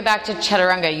 make your way back to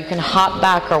Chaturanga. You can hop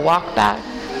back or walk back.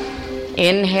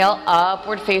 Inhale,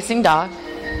 upward facing dog.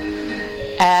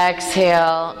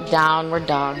 Exhale, downward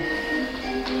dog.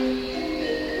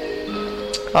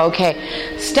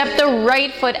 Okay. Step the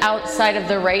right foot outside of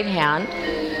the right hand.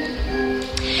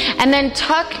 And then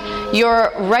tuck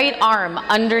your right arm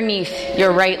underneath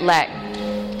your right leg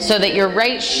so that your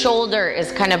right shoulder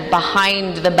is kind of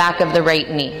behind the back of the right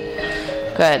knee.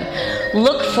 Good.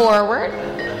 Look forward.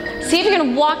 See if you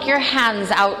can walk your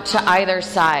hands out to either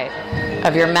side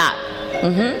of your mat.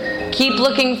 Keep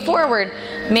looking forward.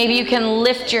 Maybe you can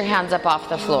lift your hands up off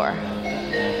the floor.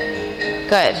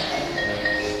 Good.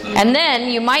 And then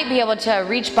you might be able to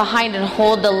reach behind and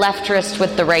hold the left wrist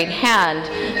with the right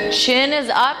hand. Chin is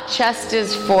up, chest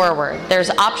is forward. There's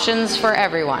options for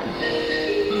everyone.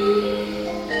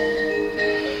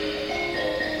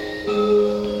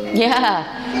 Yeah,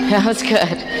 that was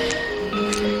good.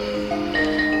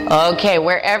 Okay,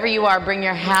 wherever you are, bring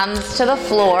your hands to the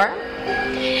floor.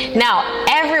 Now,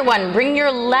 everyone, bring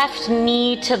your left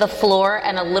knee to the floor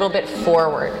and a little bit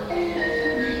forward.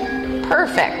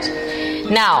 Perfect.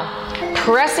 Now,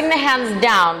 pressing the hands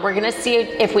down, we're going to see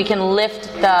if we can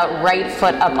lift the right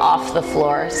foot up off the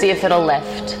floor. See if it'll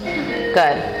lift.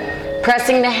 Good.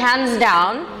 Pressing the hands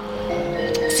down.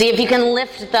 See if you can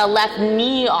lift the left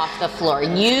knee off the floor.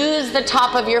 Use the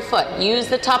top of your foot. Use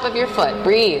the top of your foot.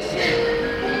 Breathe.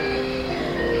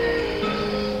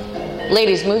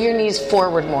 Ladies, move your knees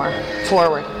forward more.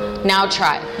 Forward. Now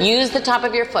try. Use the top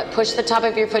of your foot. Push the top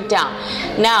of your foot down.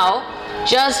 Now,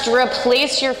 just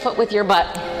replace your foot with your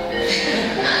butt.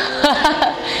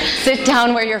 Sit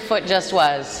down where your foot just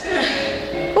was.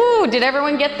 Ooh, did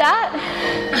everyone get that?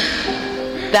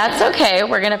 That's okay.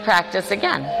 We're going to practice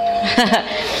again.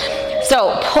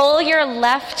 So pull your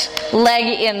left leg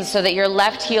in so that your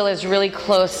left heel is really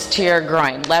close to your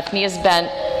groin. Left knee is bent,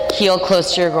 heel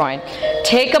close to your groin.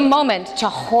 Take a moment to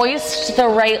hoist the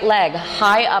right leg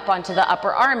high up onto the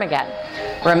upper arm again.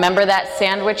 Remember that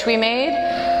sandwich we made?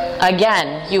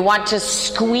 Again, you want to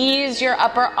squeeze your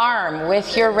upper arm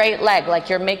with your right leg like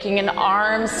you're making an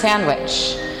arm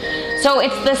sandwich. So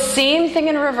it's the same thing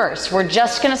in reverse. We're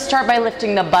just going to start by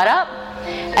lifting the butt up,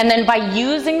 and then by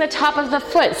using the top of the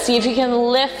foot, see if you can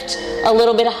lift a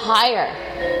little bit higher.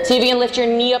 See if you can lift your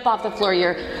knee up off the floor,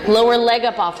 your lower leg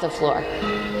up off the floor.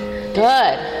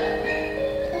 Good.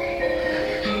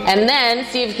 And then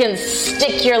see if you can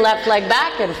stick your left leg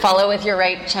back and follow with your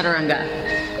right chaturanga.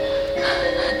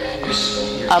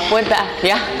 Upward back,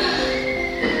 yeah.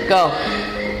 Go.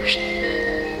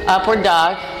 Upward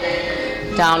dog.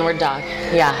 Downward dog,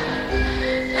 yeah.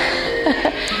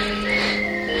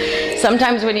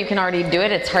 Sometimes when you can already do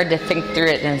it, it's hard to think through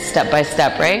it in step by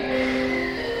step, right?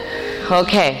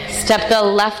 Okay, step the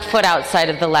left foot outside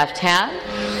of the left hand.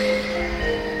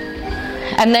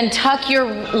 And then tuck your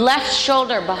left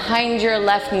shoulder behind your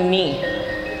left knee.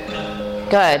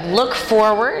 Good. Look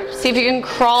forward. See if you can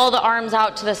crawl the arms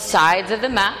out to the sides of the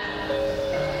mat.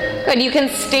 Good. You can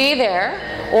stay there,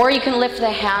 or you can lift the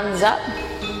hands up.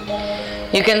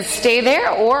 You can stay there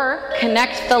or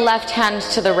connect the left hand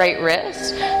to the right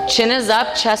wrist. Chin is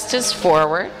up, chest is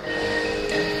forward.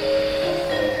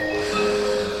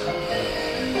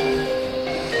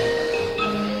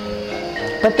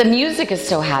 But the music is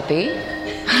so happy.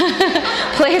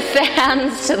 Place the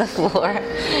hands to the floor.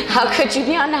 How could you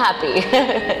be unhappy?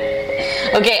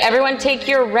 Okay, everyone take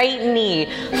your right knee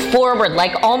forward,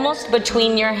 like almost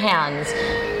between your hands.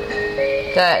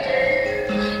 Good.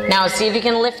 Now see if you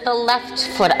can lift the left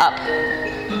foot up.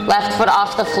 Left foot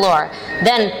off the floor.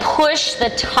 Then push the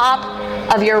top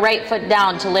of your right foot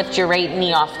down to lift your right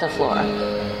knee off the floor.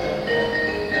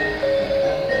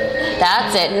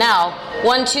 That's it. Now,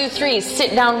 1, 2, 3,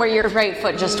 sit down where your right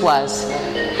foot just was.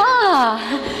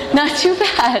 Not too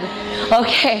bad.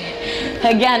 Okay.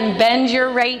 Again, bend your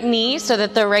right knee so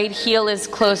that the right heel is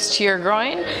close to your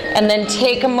groin. And then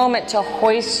take a moment to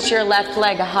hoist your left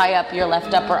leg high up your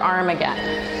left upper arm again.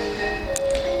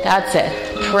 That's it.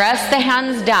 Press the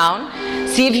hands down.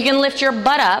 See if you can lift your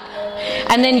butt up.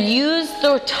 And then use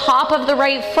the top of the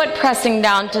right foot pressing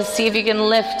down to see if you can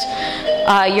lift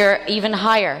your even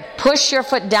higher. Push your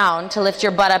foot down to lift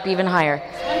your butt up even higher.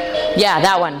 Yeah,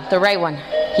 that one. The right one.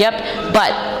 Yep.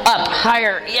 Butt up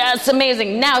higher. Yes,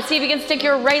 amazing. Now see if you can stick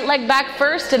your right leg back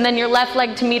first and then your left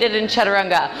leg to meet it in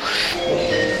chaturanga.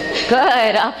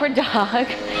 Good. Upward dog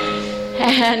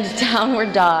and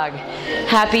downward dog.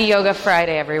 Happy Yoga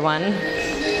Friday, everyone.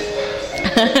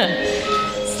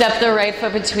 Step the right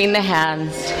foot between the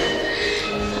hands.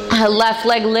 Left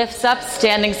leg lifts up,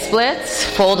 standing splits,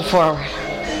 fold forward.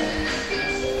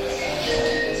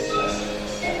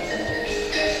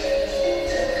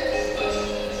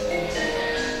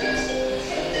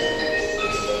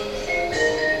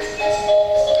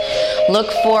 Look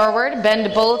forward,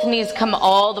 bend both knees, come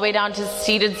all the way down to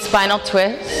seated spinal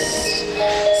twist.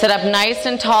 Sit up nice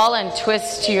and tall and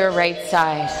twist to your right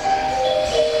side.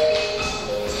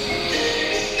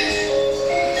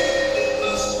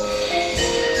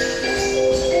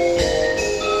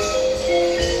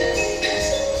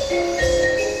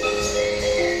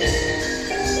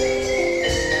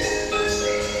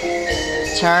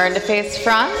 Turn to face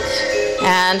front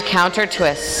and counter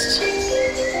twist.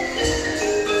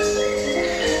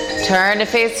 Turn to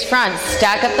face front.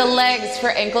 Stack up the legs for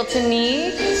ankle to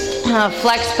knee.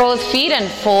 Flex both feet and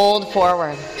fold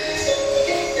forward.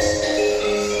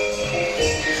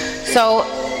 So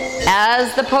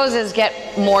as the poses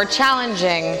get more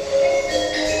challenging,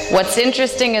 what's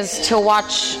interesting is to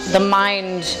watch the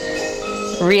mind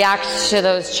react to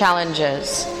those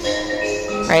challenges.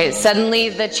 Right? Suddenly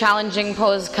the challenging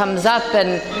pose comes up,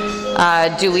 and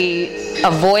do we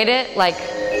avoid it, like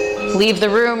leave the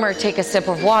room or take a sip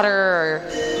of water, or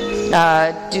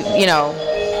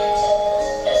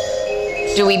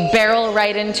do we barrel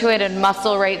right into it and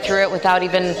muscle right through it without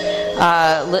even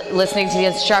listening to the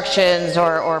instructions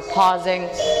or pausing?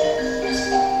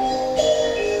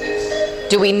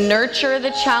 Do we nurture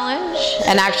the challenge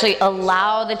and actually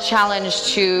allow the challenge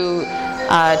to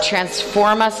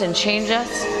transform us and change us?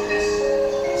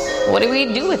 What do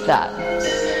we do with that?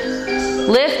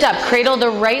 Lift up, cradle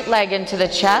the right leg into the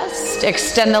chest,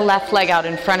 extend the left leg out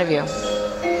in front of you.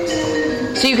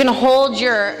 So you can hold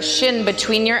your shin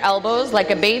between your elbows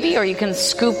like a baby, or you can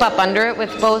scoop up under it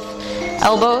with both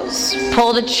elbows.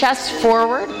 Pull the chest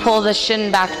forward, pull the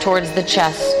shin back towards the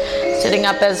chest, sitting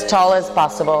up as tall as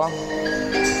possible.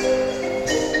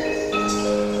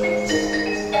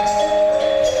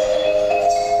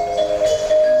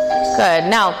 Good.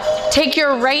 Now, take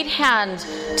your right hand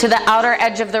to the outer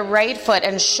edge of the right foot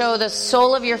and show the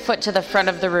sole of your foot to the front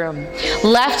of the room.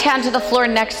 Left hand to the floor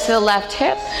next to the left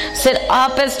hip. Sit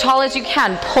up as tall as you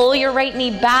can. Pull your right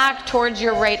knee back towards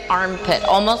your right armpit,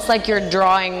 almost like you're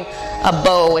drawing a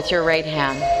bow with your right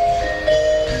hand.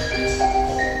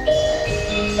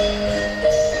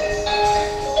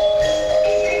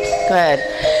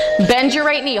 Good. Bend your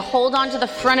right knee. Hold on to the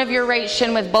front of your right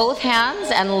shin with both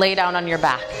hands and lay down on your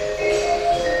back.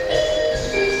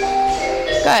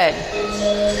 Good.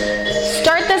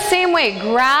 Start the same way.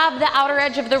 Grab the outer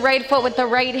edge of the right foot with the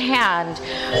right hand.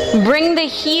 Bring the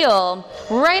heel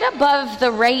right above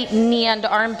the right knee and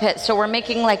armpit, so we're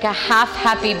making like a half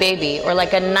happy baby, or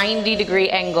like a 90-degree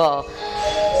angle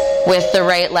with the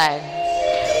right leg.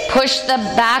 Push the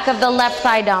back of the left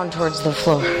thigh down towards the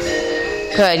floor.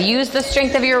 Good. Use the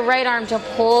strength of your right arm to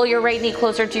pull your right knee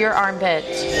closer to your armpit.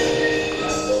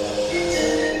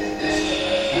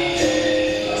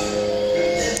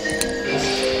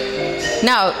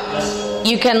 Now,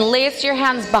 you can lace your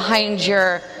hands behind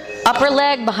your upper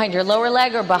leg, behind your lower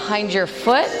leg, or behind your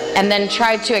foot, and then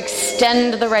try to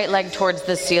extend the right leg towards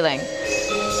the ceiling.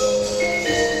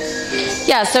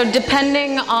 Yeah, so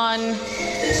depending on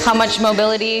how much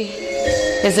mobility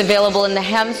is available in the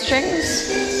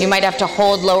hamstrings, you might have to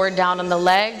hold lower down on the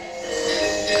leg.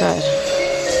 Good.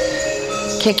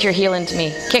 Kick your heel into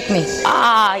me. Kick me.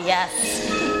 Ah, yes.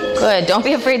 Good. Don't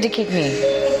be afraid to kick me.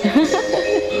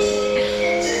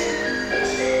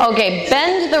 Okay,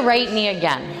 bend the right knee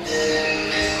again.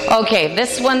 Okay,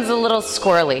 this one's a little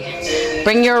squirrely.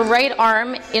 Bring your right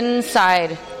arm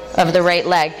inside of the right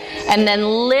leg, and then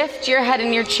lift your head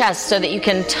and your chest so that you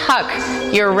can tuck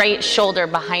your right shoulder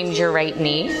behind your right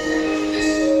knee.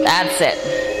 That's it.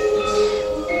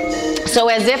 So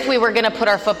as if we were going to put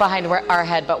our foot behind our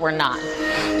head, but we're not.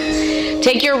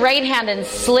 Take your right hand and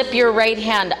slip your right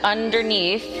hand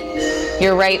underneath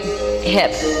your right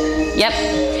hip. Yep.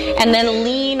 And then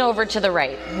lean over to the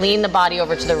right. Lean the body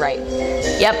over to the right.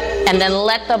 Yep. And then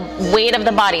let the weight of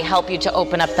the body help you to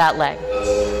open up that leg.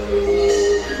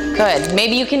 Good.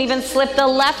 Maybe you can even slip the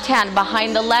left hand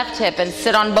behind the left hip and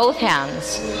sit on both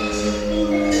hands.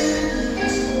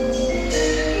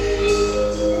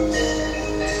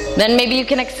 Then maybe you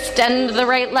can extend the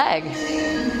right leg.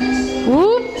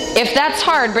 Whoop. If that's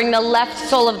hard, bring the left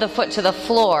sole of the foot to the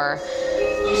floor,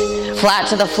 flat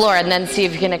to the floor, and then see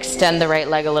if you can extend the right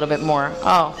leg a little bit more.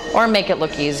 Oh, or make it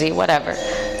look easy, whatever.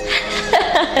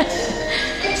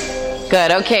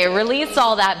 Good. Okay, release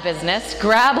all that business.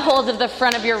 Grab hold of the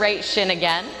front of your right shin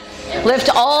again. Lift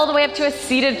all the way up to a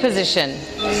seated position.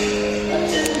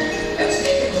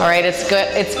 All right, it's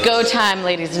go time,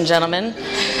 ladies and gentlemen.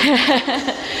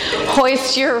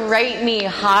 Hoist your right knee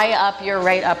high up your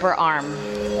right upper arm.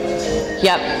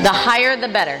 Yep, the higher the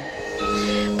better.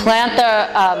 Plant the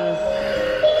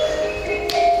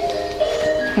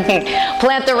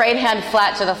Plant the right hand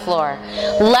flat to the floor.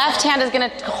 Left hand is going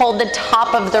to hold the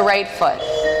top of the right foot.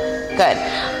 Good.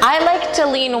 I like to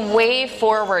lean way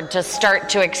forward to start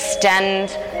to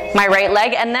extend my right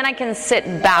leg, and then I can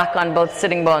sit back on both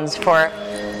sitting bones for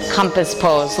compass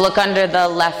pose. Look under the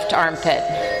left armpit.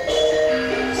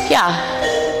 Yeah.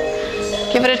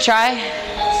 Give it a try.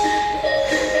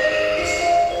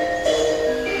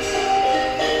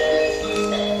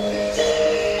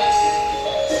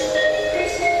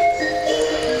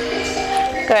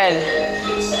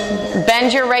 Good.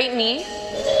 Bend your right knee.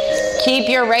 Keep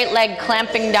your right leg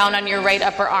clamping down on your right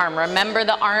upper arm. Remember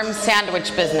the arm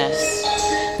sandwich business.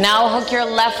 Now hook your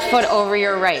left foot over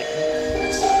your right.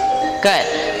 Good.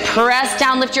 Press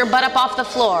down, lift your butt up off the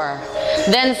floor.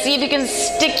 Then see if you can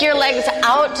stick your legs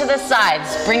out to the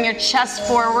sides. Bring your chest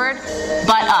forward,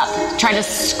 butt up. Try to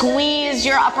squeeze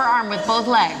your upper arm with both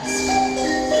legs.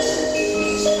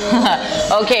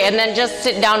 Okay, and then just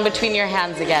sit down between your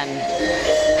hands again.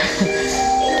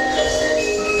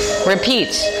 Repeat.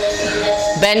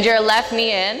 Bend your left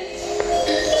knee in.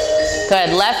 Good.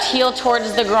 Left heel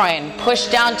towards the groin. Push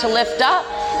down to lift up,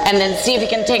 and then see if you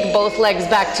can take both legs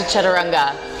back to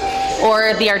chaturanga,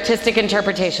 or the artistic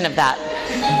interpretation of that.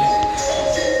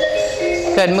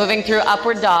 Good. Moving through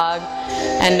upward dog,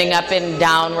 ending up in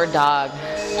downward dog.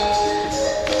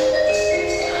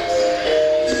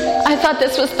 I thought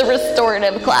this was the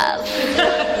restorative class.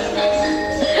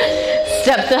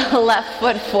 Step the left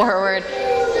foot forward.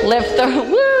 Lift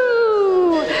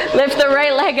the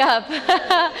right leg up.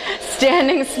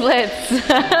 Standing splits.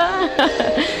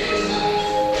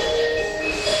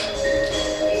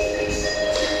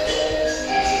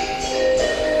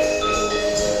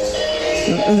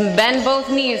 Bend both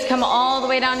knees. Come all the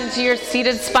way down into your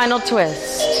seated spinal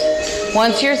twist.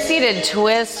 Once you're seated,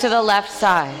 twist to the left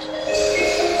side.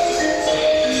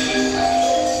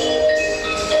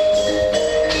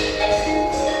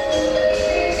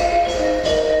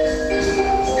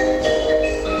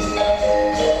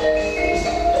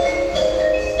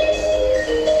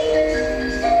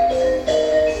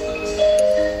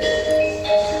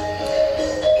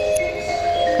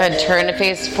 Good. Turn to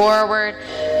face forward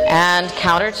and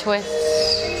counter twist.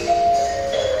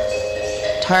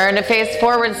 Turn to face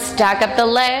forward, stack up the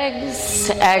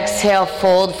legs. Exhale,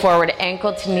 fold forward,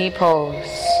 ankle to knee pose.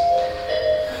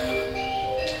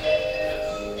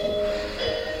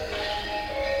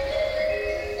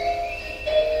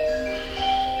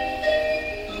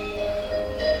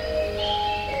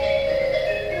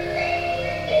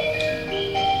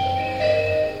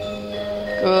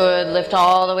 Good. Lift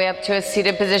all the way up to a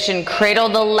seated position. Cradle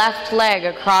the left leg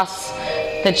across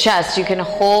the chest. You can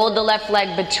hold the left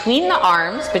leg between the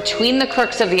arms, between the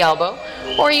crooks of the elbow,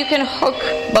 or you can hook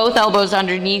both elbows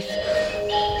underneath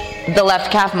the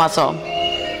left calf muscle.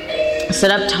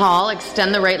 Sit up tall.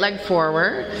 Extend the right leg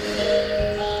forward.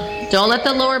 Don't let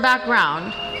the lower back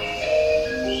round.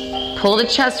 Pull the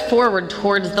chest forward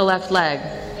towards the left leg.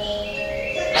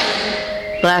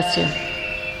 Bless you.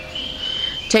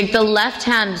 Take the left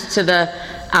hand to the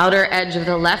outer edge of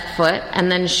the left foot and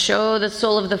then show the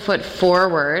sole of the foot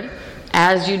forward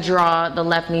as you draw the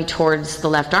left knee towards the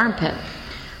left armpit.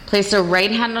 Place the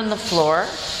right hand on the floor.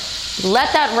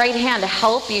 Let that right hand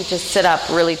help you to sit up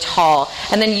really tall,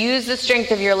 and then use the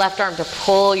strength of your left arm to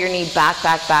pull your knee back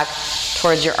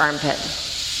towards your armpit.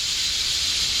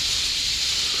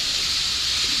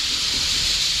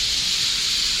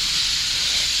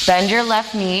 Bend your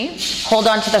left knee. Hold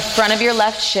on to the front of your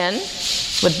left shin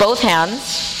with both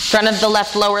hands, front of the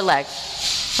left lower leg.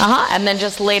 And then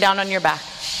just lay down on your back.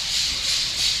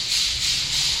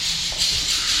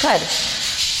 Good.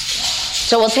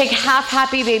 So we'll take half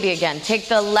happy baby again. Take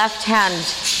the left hand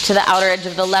to the outer edge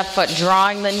of the left foot,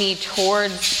 drawing the knee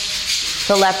towards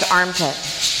the left armpit.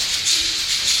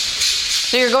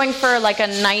 So you're going for like a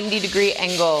 90-degree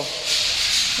angle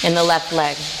in the left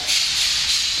leg.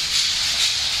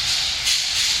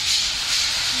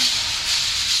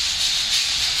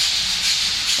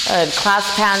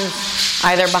 Clasp hands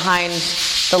either behind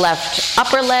the left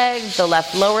upper leg, the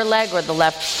left lower leg, or the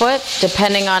left foot,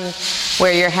 depending on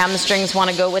where your hamstrings want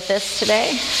to go with this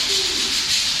today.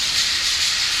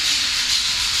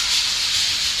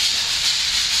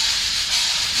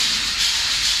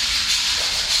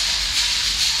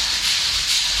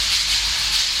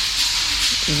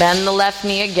 Bend the left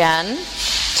knee again.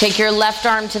 Take your left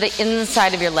arm to the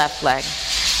inside of your left leg.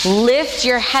 Lift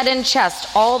your head and chest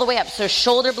all the way up, so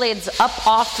shoulder blades up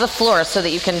off the floor so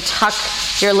that you can tuck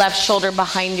your left shoulder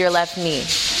behind your left knee.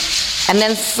 And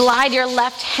then slide your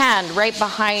left hand right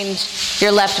behind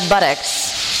your left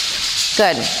buttocks.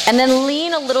 Good. And then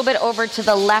lean a little bit over to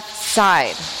the left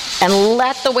side. And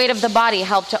let the weight of the body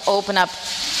help to open up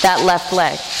that left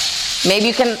leg. Maybe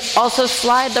you can also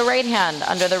slide the right hand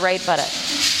under the right buttock.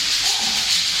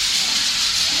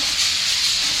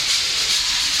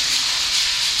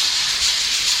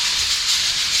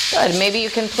 Good. Maybe you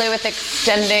can play with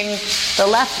extending the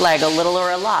left leg a little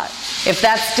or a lot. If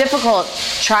that's difficult,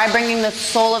 try bringing the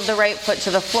sole of the right foot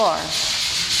to the floor.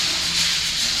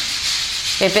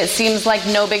 If it seems like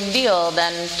no big deal,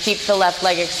 then keep the left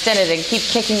leg extended and keep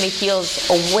kicking the heels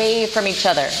away from each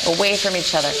other, away from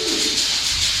each other.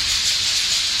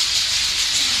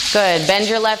 Good. Bend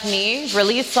your left knee,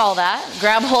 release all that.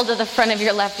 Grab hold of the front of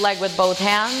your left leg with both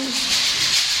hands.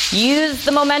 Use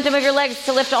the momentum of your legs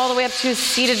to lift all the way up to a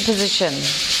seated position.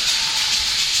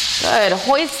 Good.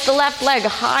 Hoist the left leg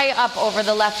high up over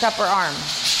the left upper arm.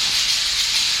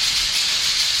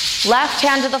 Left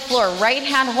hand to the floor. Right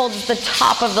hand holds the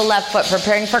top of the left foot,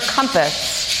 preparing for compass.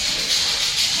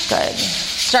 Good.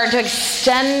 Start to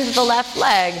extend the left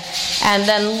leg and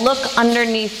then look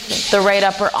underneath the right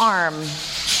upper arm.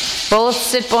 Both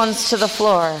sit bones to the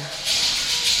floor.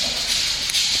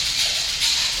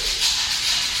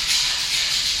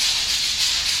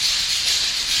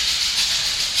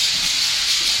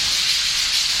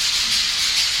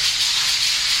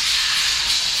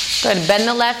 Good. Bend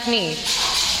the left knee.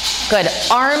 Good.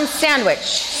 Arm sandwich.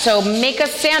 So make a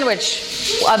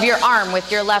sandwich of your arm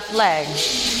with your left leg.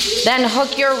 Then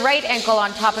hook your right ankle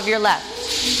on top of your left.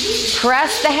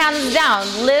 Press the hands down.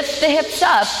 Lift the hips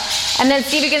up. And then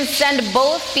see if you can send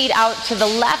both feet out to the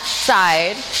left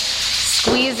side,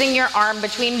 squeezing your arm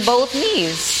between both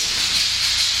knees.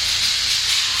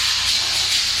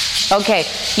 Okay.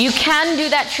 You can do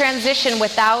that transition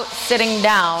without sitting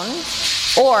down.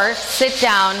 Or sit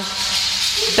down,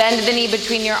 bend the knee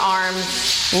between your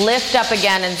arms, lift up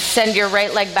again and send your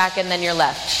right leg back and then your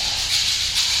left.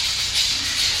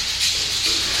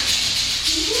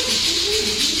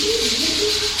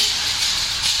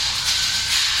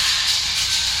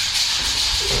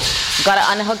 Got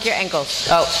to unhook your ankles.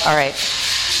 Oh, all right.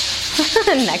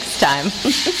 Next time.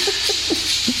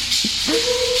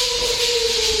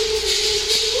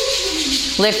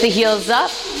 Lift the heels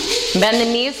up. Bend the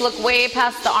knees, look way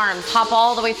past the arms. Hop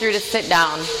all the way through to sit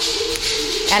down.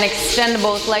 And extend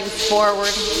both legs forward.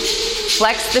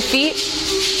 Flex the feet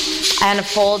and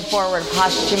fold forward.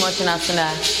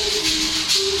 Paschimottanasana.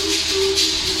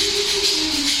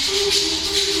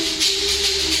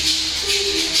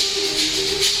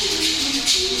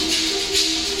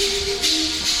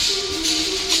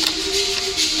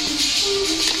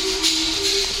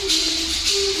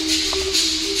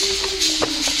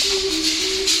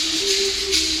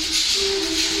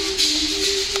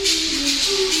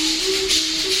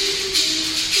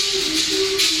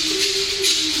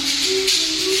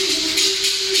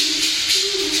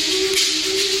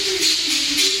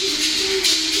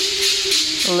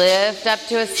 Lift up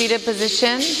to a seated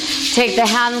position. Take the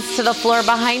hands to the floor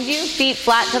behind you. Feet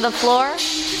flat to the floor.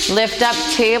 Lift up,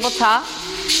 tabletop.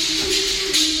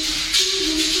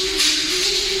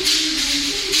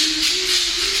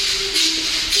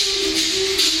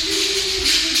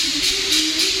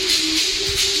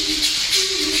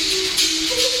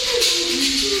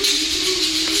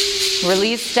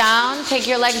 Release down. Take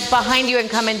your legs behind you and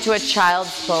come into a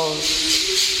child's pose.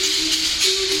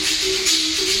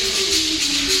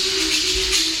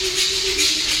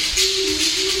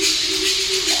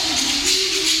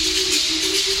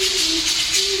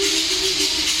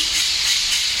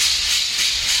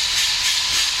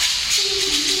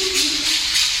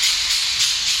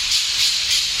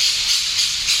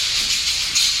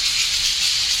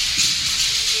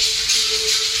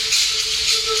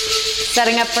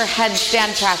 Setting up for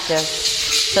headstand practice.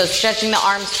 So stretching the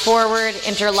arms forward,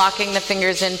 interlocking the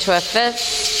fingers into a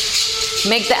fist.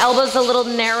 Make the elbows a little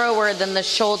narrower than the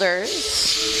shoulders.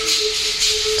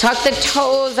 Tuck the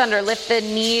toes under, lift the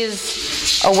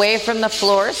knees away from the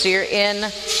floor so you're in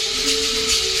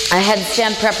a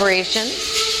headstand preparation.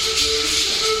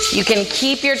 You can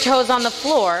keep your toes on the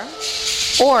floor,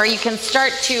 or you can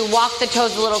start to walk the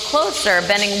toes a little closer,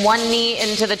 bending one knee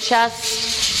into the chest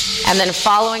and then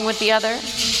following with the other.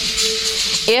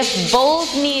 If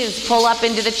both knees pull up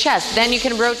into the chest, then you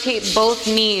can rotate both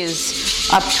knees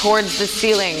up towards the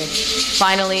ceiling,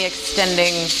 finally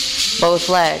extending both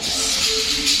legs.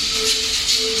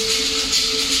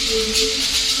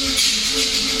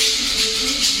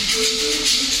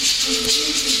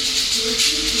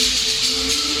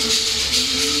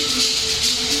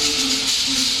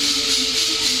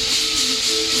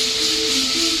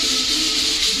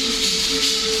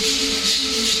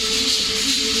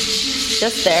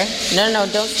 Just there. No,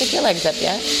 don't stick your legs up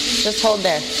yet. Just hold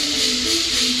there.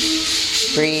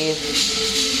 Breathe.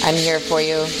 I'm here for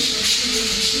you.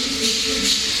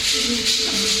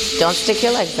 Don't stick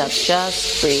your legs up.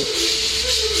 Just breathe.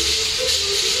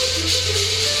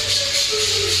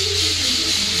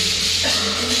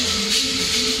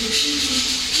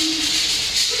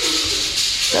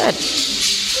 Good.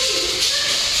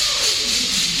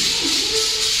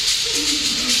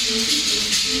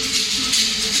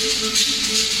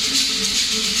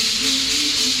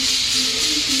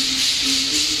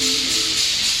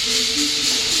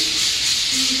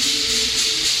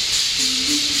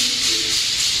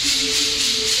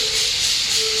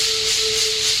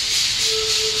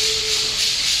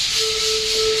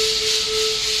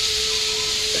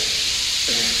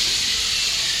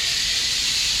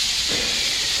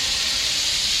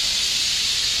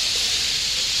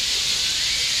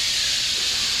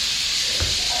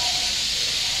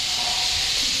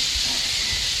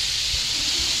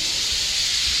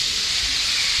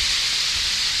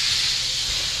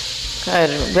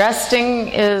 Good. Resting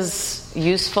is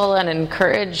useful and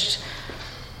encouraged,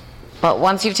 but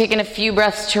once you've taken a few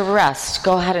breaths to rest,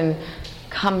 go ahead and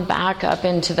come back up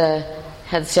into the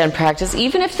headstand practice.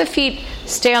 Even if the feet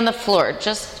stay on the floor,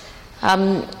 just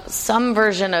some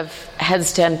version of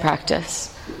headstand practice.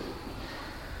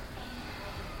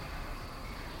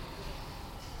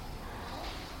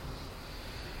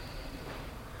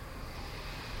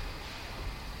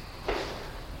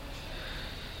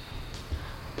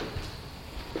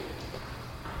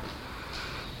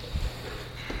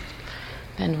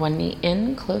 Bend one knee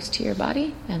in, close to your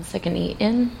body, and second knee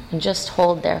in, and just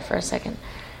hold there for a second.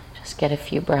 Just get a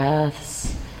few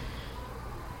breaths.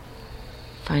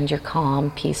 Find your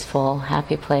calm, peaceful,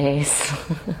 happy place.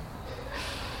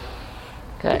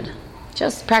 Good.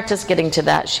 Just practice getting to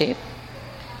that shape.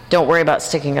 Don't worry about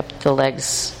sticking up the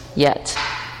legs yet.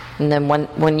 And then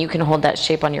when you can hold that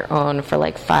shape on your own for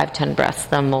like 5-10 breaths,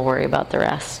 then we'll worry about the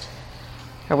rest.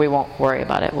 Or we won't worry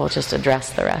about it, we'll just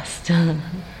address the rest.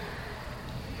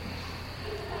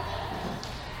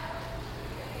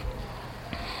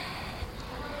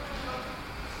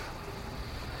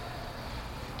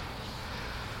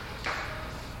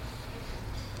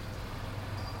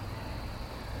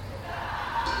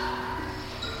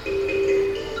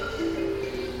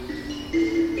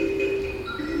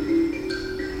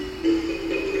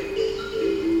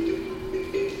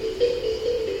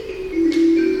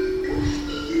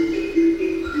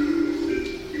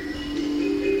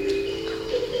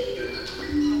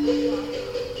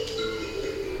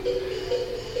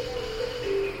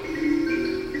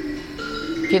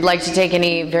 If you'd like to take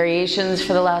any variations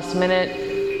for the last minute,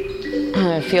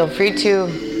 feel free to.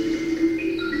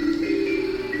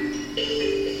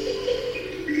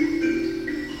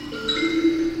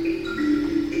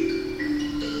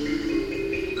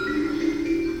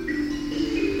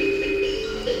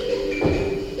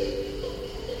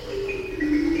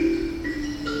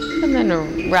 And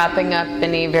then wrapping up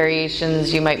any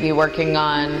variations you might be working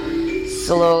on,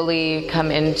 slowly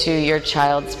come into your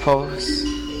child's pose.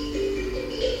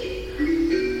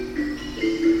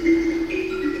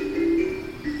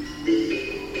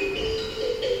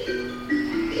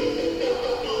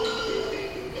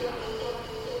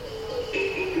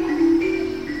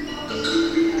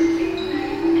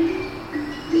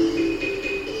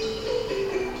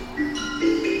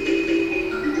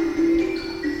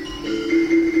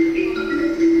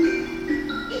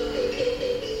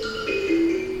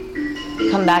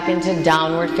 Come back into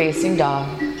downward facing dog.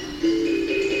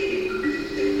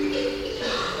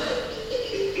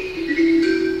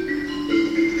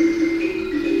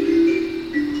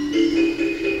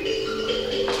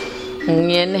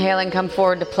 Inhale and come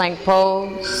forward to plank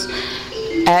pose.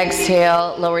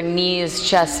 Exhale, lower knees,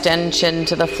 chest and chin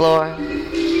to the floor.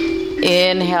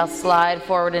 Inhale, slide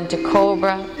forward into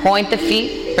cobra. Point the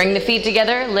feet, bring the feet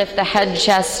together, lift the head,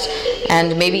 chest,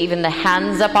 and maybe even the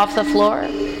hands up off the floor.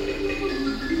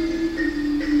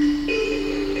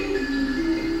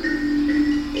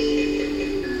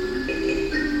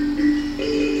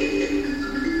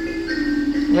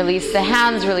 Release the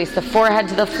hands, release the forehead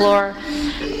to the floor.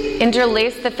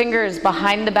 Interlace the fingers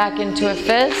behind the back into a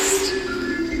fist.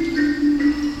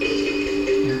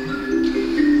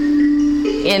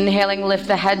 Inhaling, lift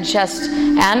the head, chest,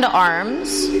 and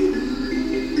arms.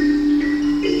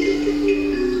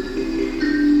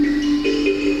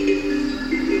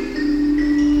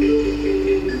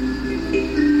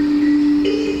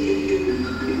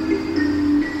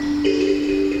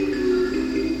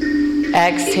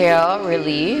 Exhale,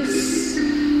 release.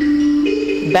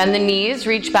 Bend the knees,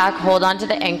 reach back, hold on to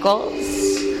the ankles.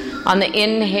 On the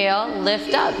inhale,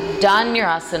 lift up,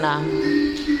 Dhanurasana.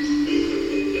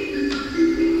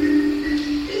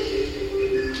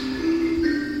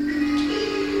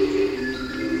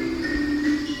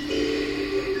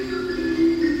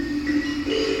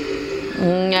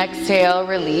 Exhale,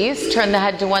 release. Turn the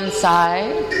head to one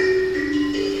side.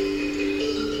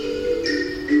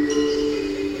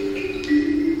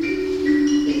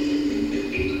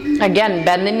 Again,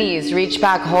 bend the knees, reach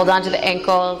back, hold on to the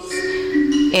ankles.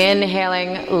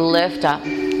 Inhaling, lift up.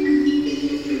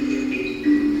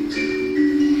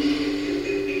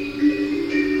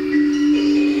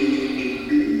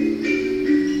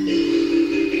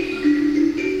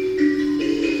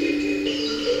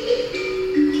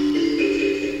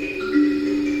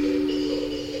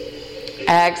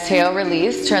 Exhale,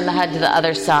 release. Turn the head to the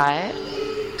other side.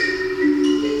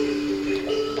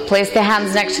 Place the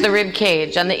hands next to the rib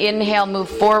cage. On the inhale, move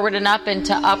forward and up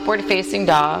into upward facing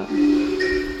dog.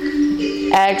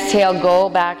 Exhale, go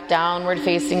back, downward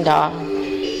facing dog.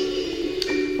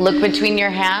 Look between your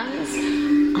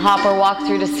hands. Hop or walk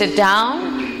through to sit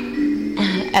down.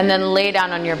 And then lay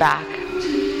down on your back.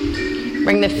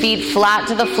 Bring the feet flat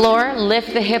to the floor.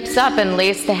 Lift the hips up and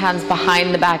lace the hands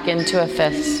behind the back into a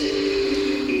fist.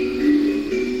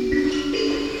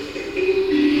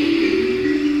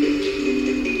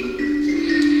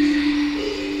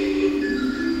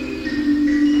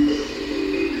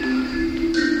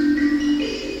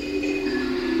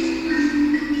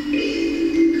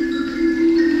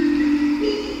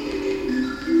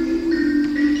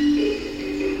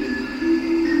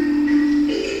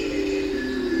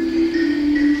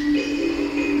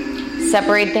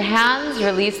 Separate the hands,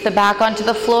 release the back onto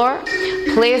the floor.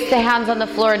 Place the hands on the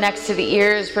floor next to the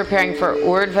ears, preparing for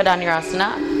Urdhva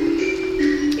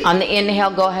Dhanurasana. On the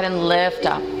inhale, go ahead and lift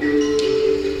up.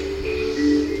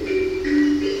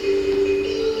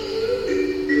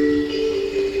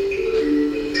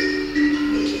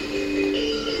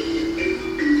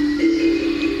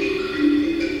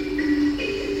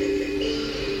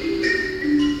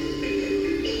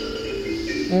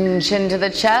 Chin to the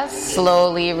chest,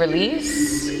 slowly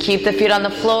release. Keep the feet on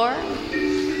the floor.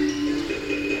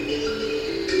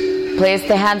 Place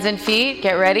the hands and feet,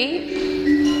 get ready.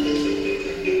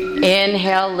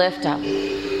 Inhale, lift up.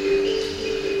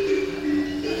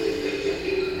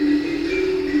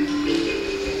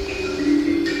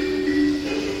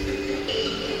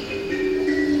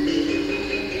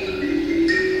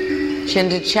 Chin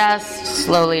to chest,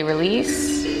 slowly release.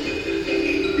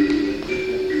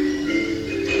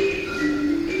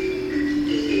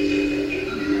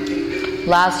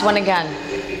 Last one again.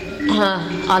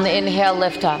 On the inhale,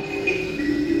 lift up.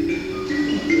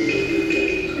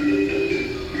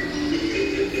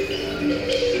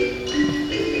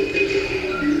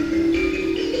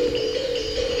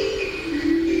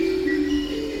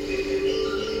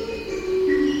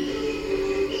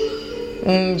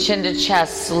 Chin to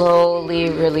chest, slowly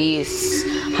release.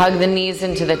 Hug the knees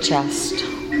into the chest.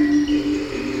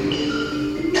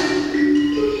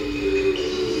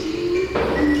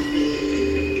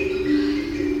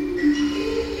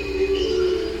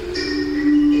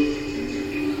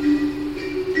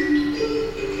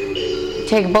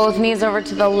 Take both knees over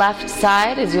to the left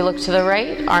side as you look to the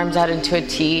right, arms out into a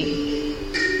T.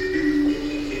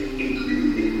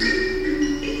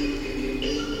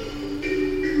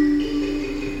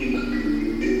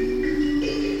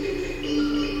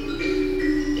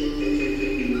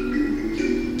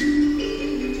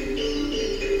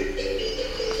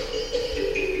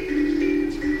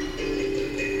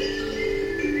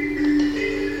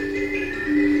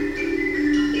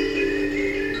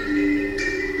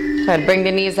 Good. Bring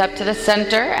the knees up to the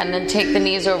center and then take the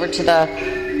knees over to the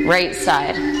right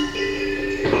side.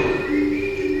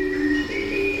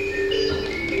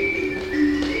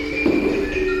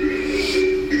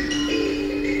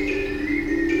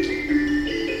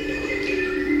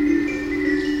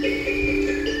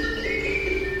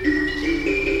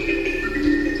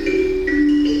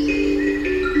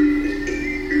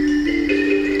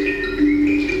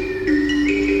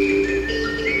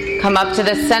 Come up to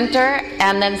the center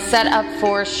and then set up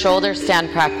for shoulder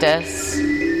stand practice.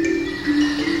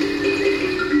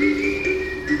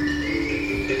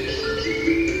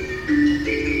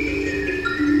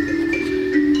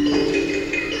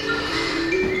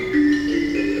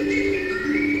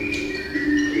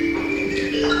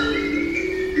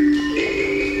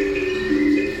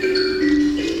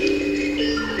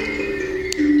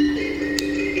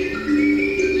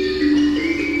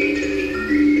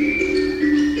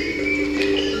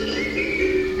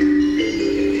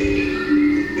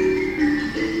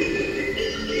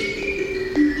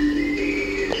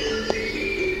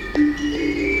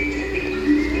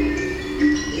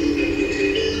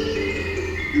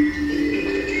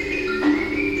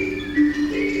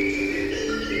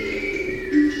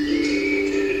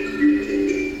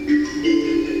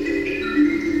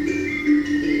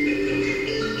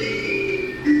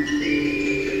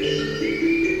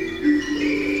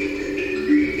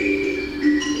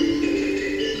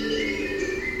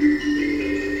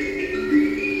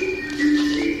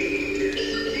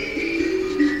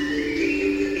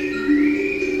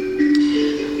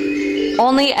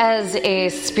 Only as a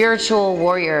spiritual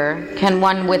warrior can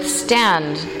one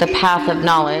withstand the path of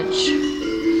knowledge.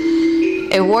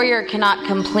 A warrior cannot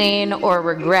complain or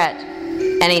regret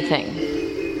anything.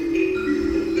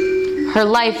 Her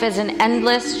life is an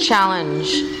endless challenge,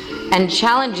 and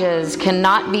challenges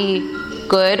cannot be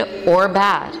good or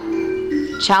bad.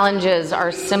 Challenges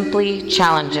are simply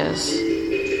challenges.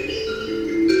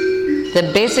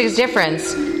 The basic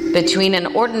difference between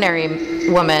an ordinary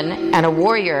woman and a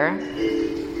warrior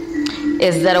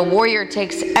is that a warrior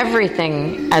takes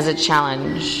everything as a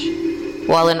challenge,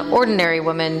 while an ordinary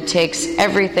woman takes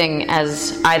everything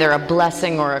as either a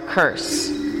blessing or a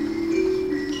curse.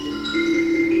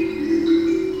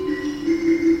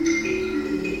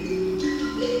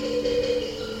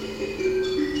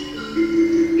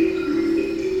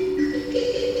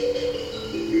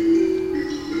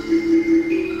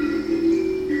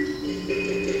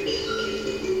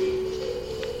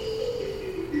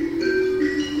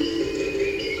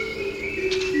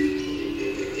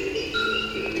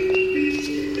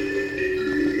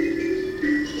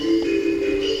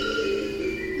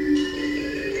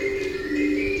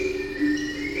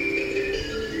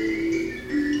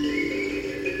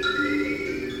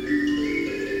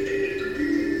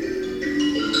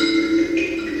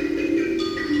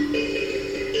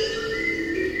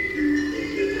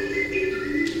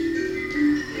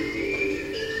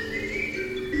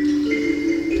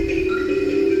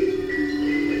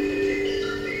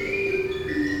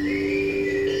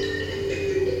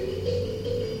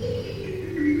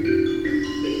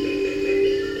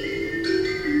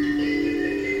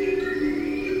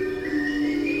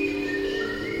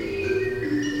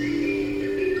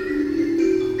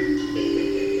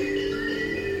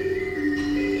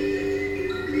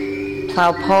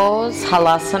 Plow pose,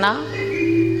 halasana.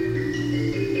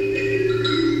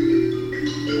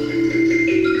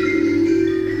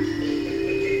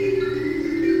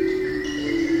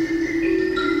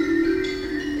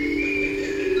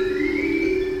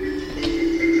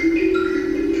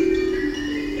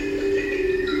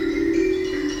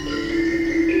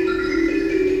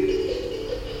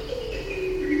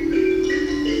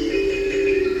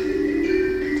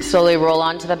 Slowly roll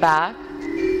onto the back.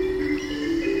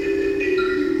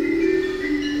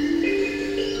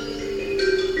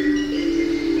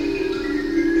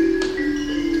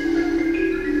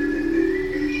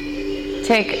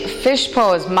 Take fish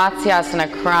pose,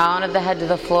 Matsyasana, crown of the head to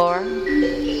the floor.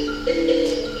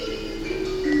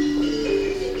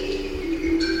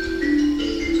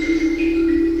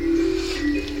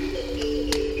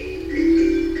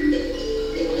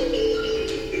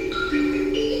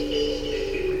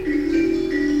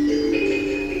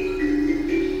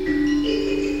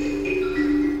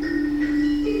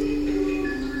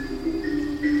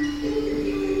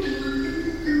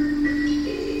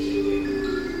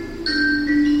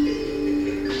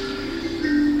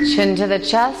 Chin to the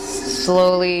chest,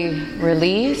 slowly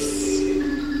release.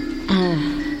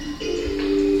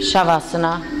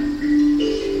 Shavasana.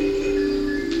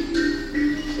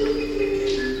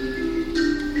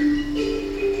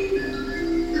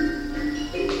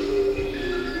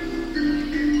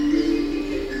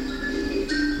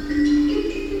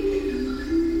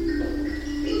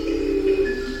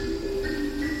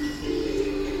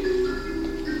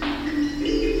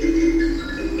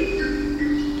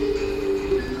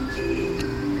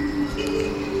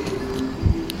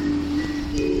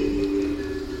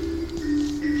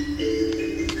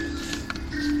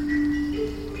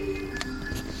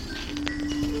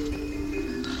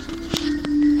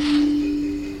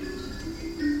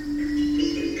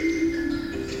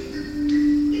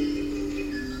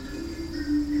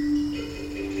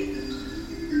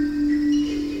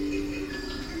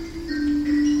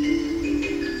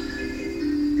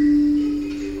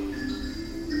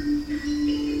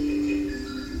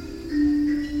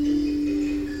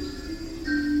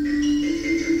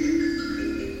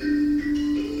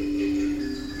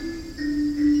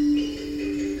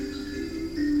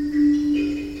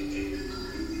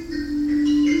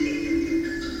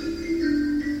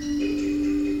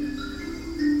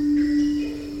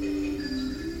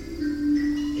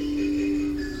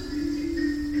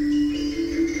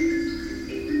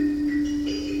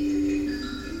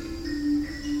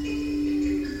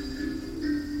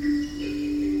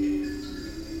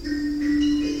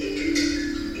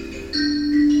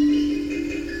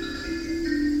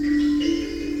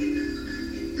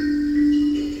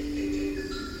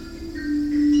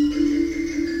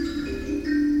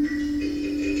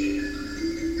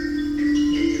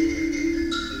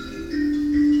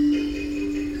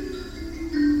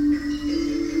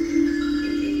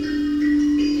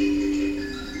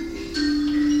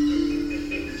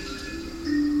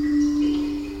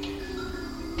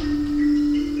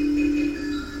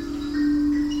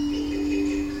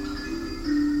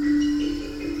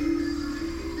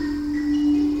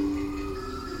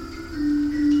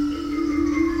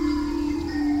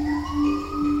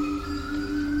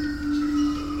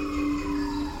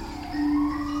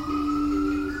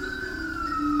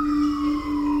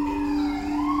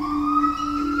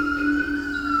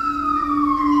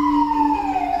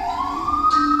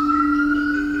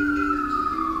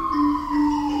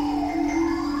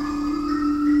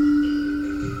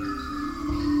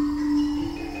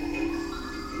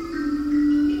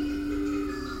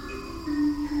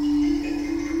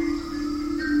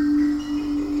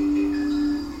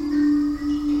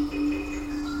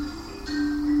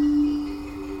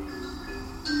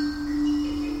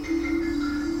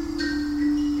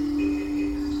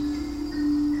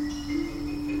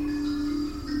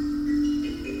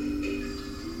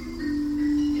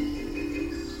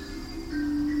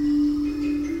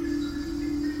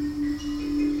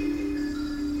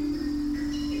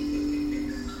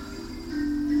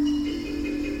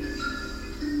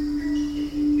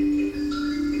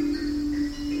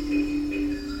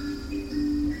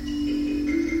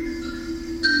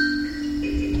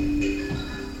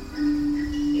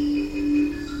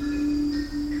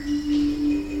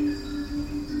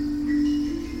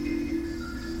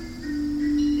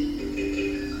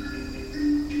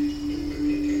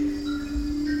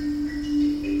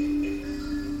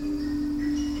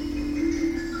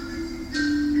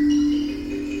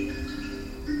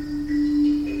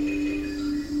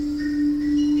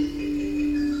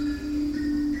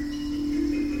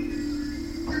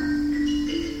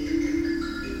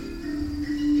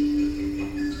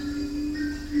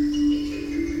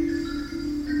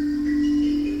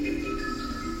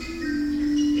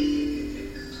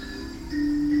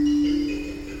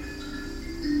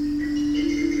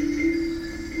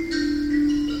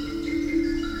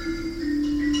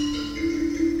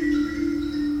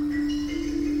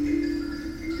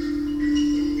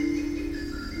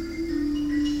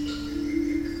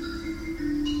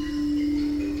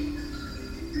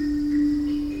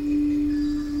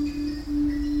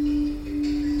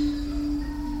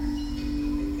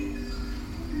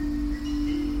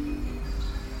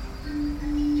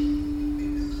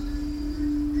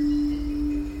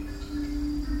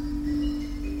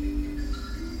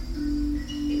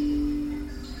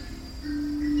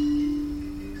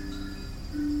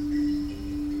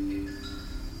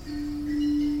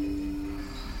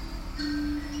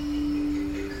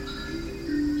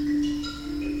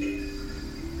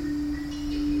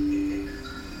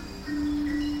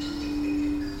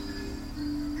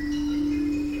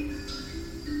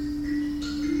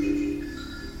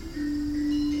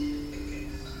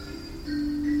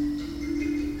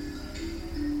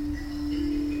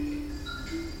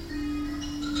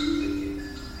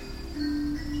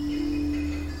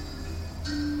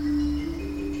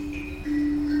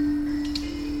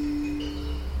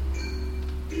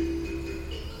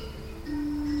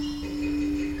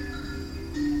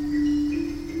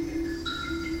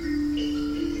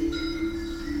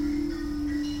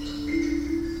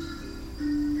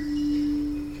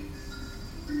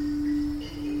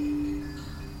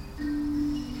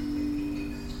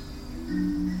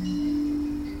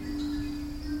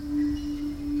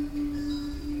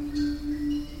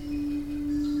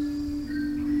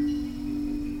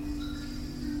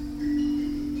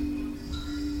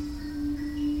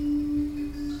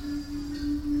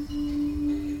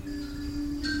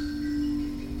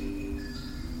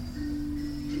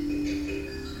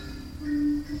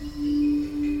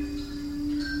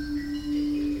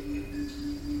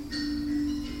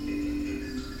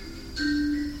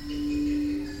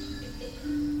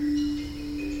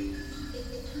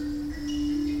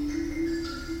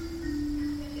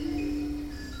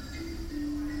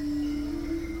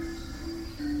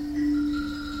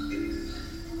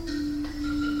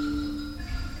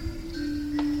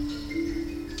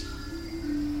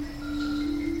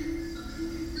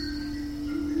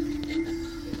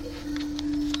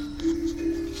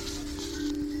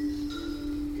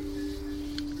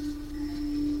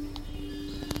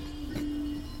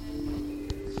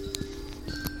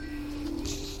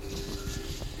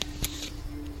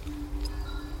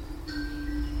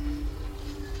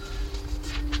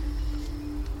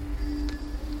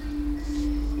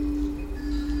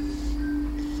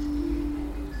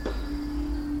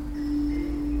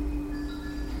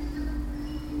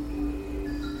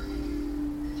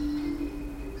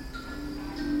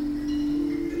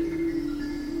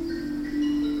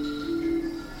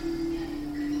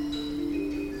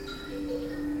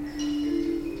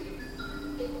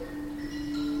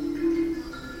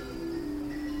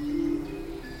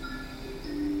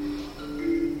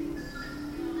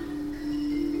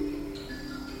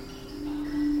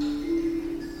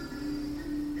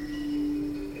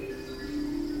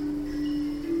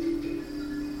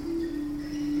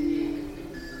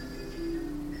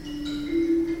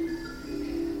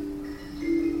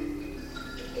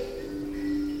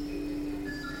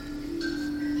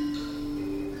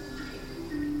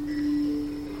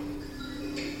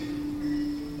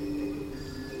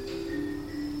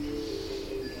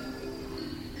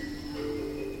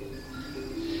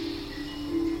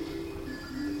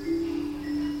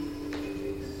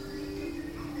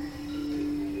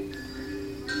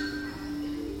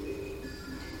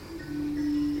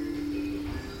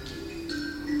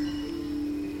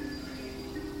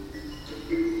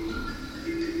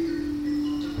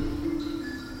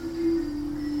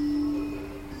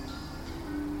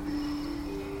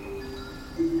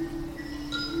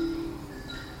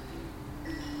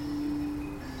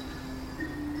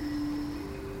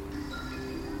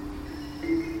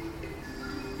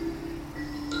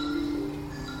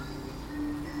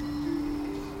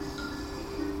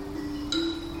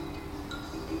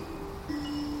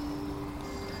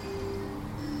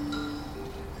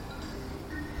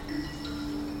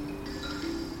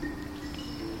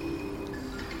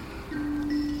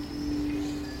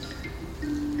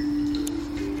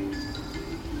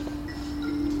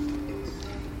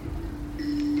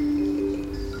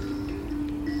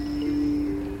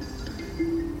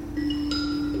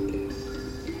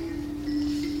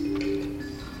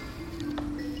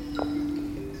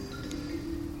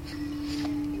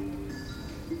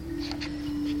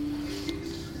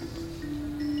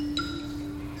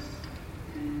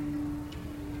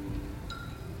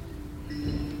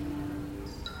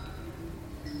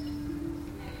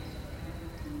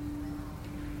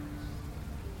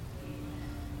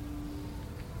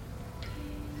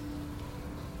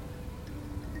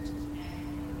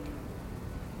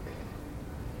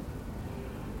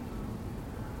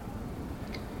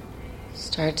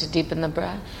 Start to deepen the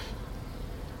breath.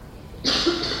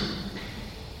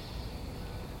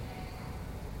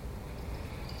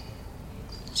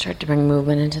 Start to bring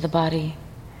movement into the body.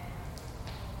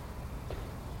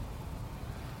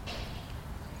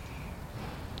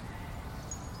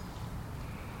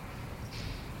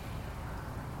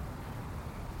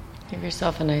 Give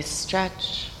yourself a nice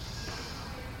stretch.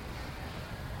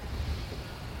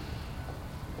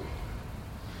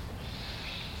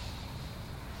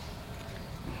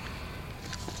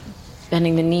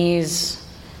 Bending the knees,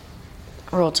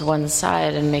 roll to one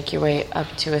side and make your way up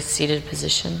to a seated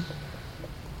position.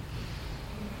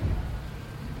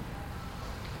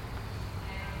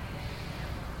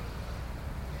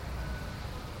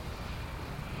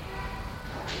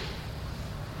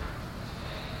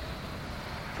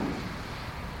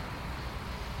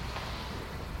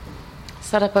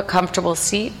 Set up a comfortable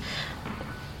seat.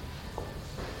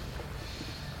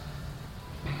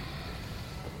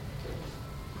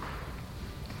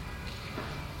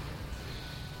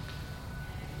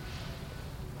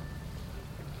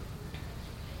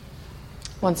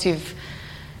 Once you've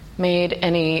made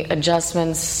any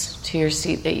adjustments to your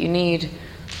seat that you need,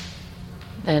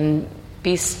 then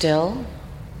be still.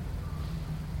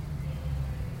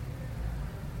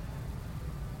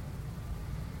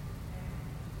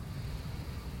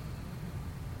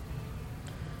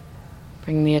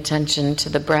 Bring the attention to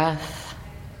the breath.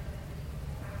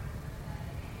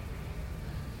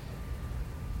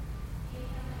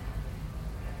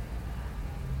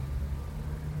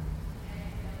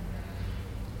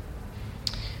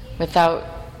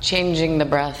 Without changing the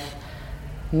breath,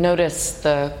 notice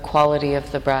the quality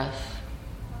of the breath.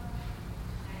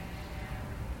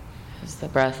 Is the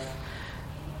breath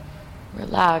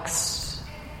relaxed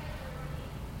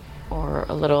or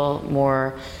a little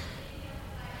more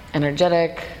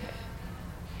energetic?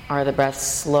 Are the breaths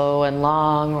slow and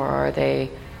long, or are they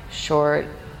short?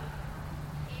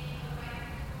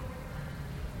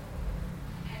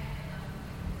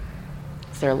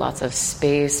 Is there lots of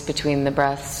space between the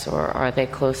breaths, or are they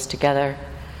close together?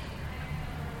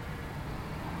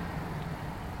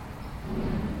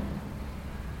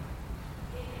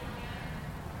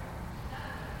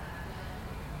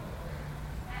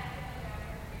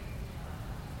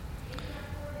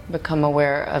 Become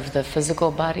aware of the physical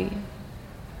body.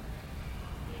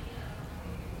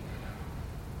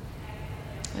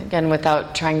 Again,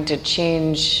 without trying to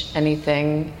change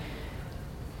anything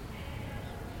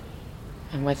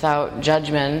and without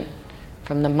judgment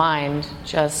from the mind,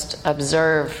 just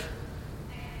observe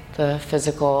the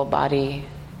physical body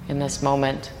in this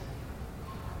moment.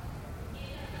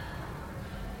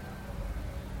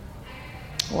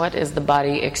 What is the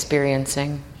body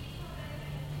experiencing?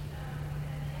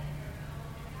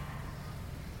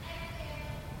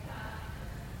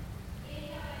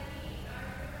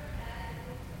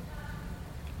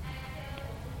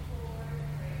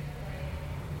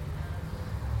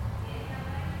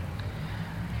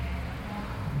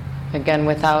 Again,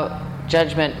 without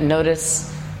judgment,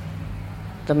 notice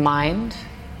the mind.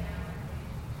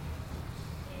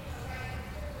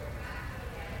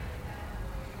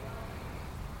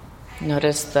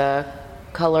 Notice the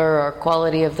color or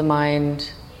quality of the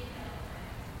mind.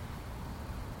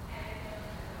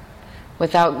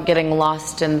 Without getting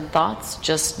lost in thoughts,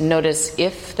 just notice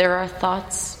if there are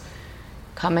thoughts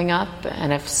coming up,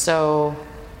 and if so,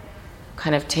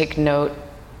 kind of take note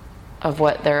of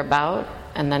what they're about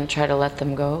and then try to let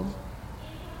them go.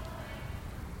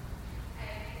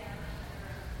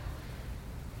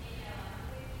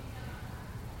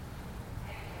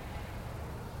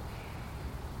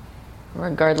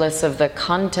 Regardless of the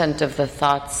content of the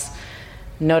thoughts,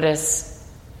 notice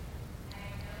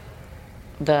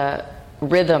the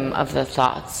rhythm of the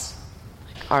thoughts.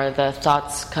 Are the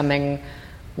thoughts coming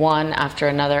one after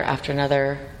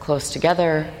another, close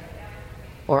together,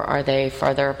 or are they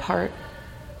farther apart?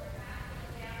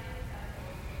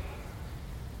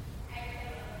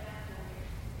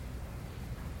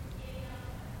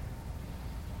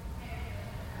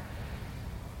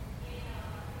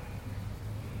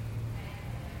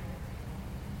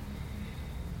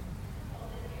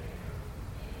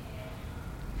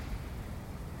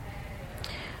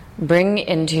 Bring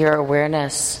into your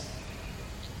awareness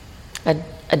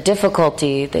a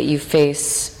difficulty that you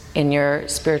face in your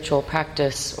spiritual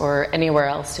practice or anywhere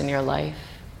else in your life.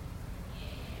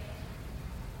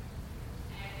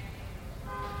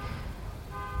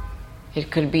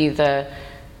 It could be the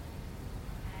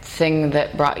thing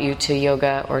that brought you to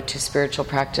yoga or to spiritual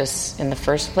practice in the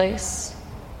first place.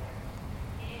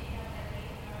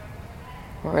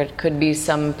 Or it could be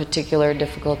some particular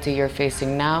difficulty you're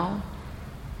facing now.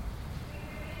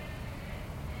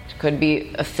 Could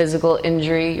be a physical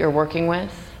injury you're working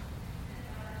with.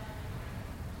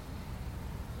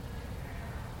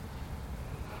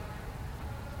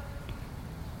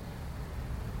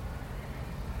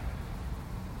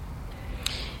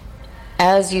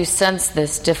 As you sense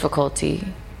this difficulty,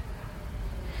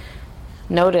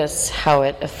 notice how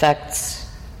it affects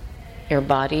your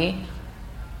body,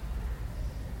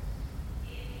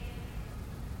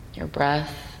 your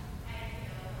breath,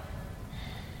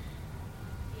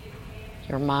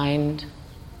 your mind.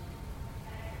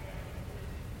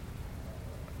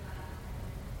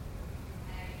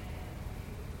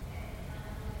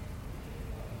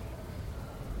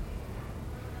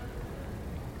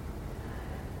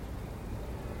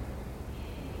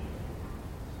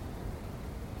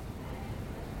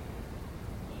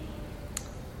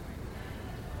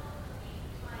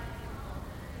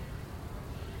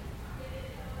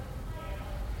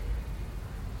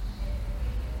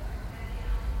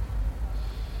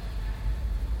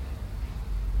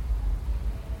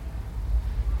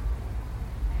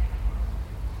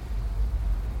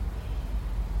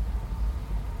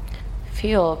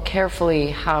 Feel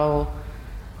carefully how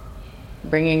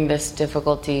bringing this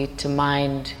difficulty to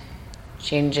mind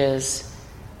changes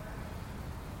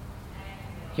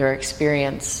your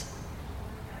experience.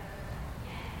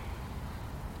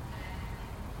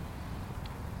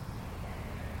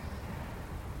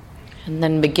 And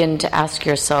then begin to ask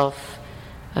yourself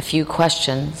a few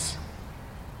questions,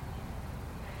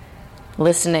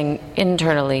 listening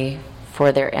internally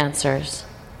for their answers.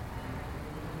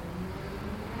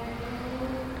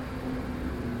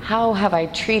 How have I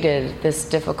treated this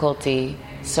difficulty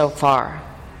so far?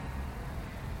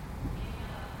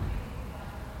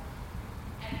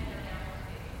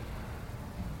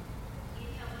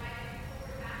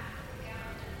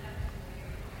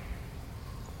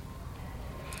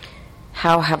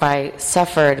 How have I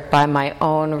suffered by my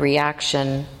own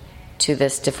reaction to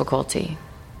this difficulty?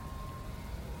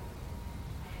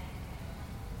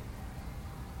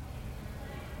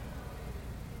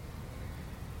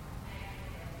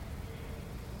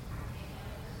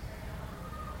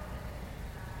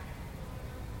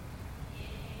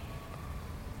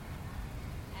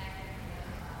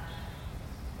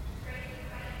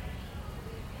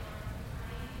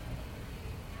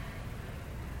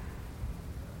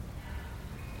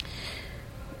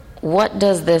 What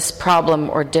does this problem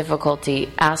or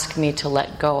difficulty ask me to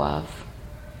let go of?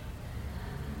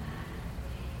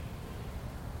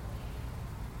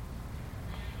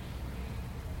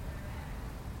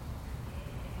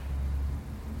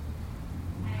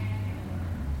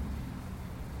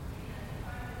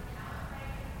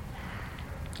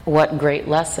 What great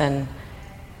lesson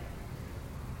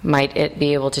might it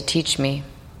be able to teach me?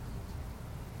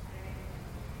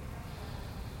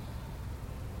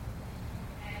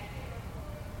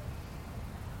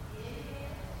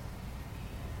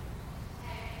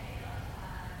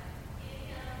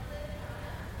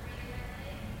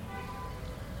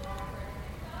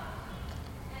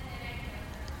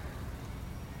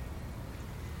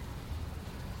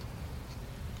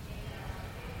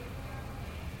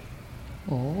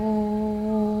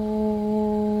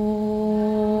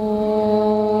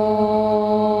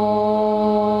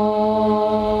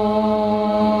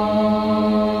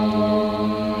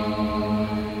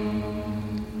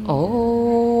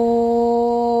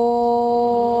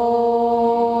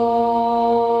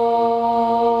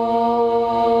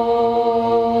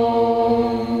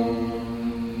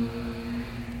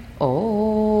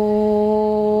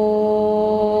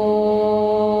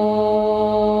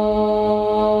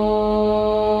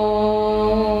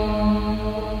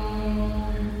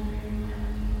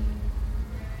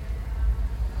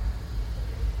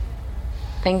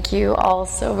 Thank you all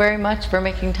so very much for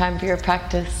making time for your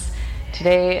practice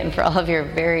today and for all of your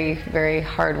very, very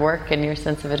hard work and your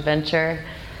sense of adventure.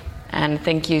 And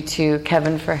thank you to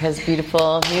Kevin for his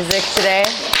beautiful music today.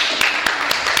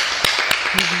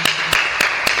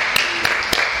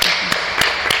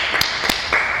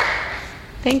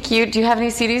 Thank you. Do you have any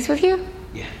CDs with you?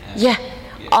 Yeah. Yeah.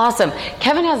 Awesome.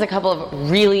 Kevin has a couple of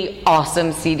really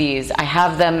awesome CDs. I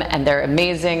have them and they're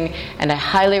amazing and I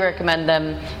highly recommend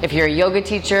them. If you're a yoga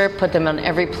teacher, put them on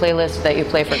every playlist that you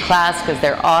play for class because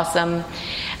they're awesome.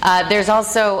 There's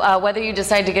also, whether you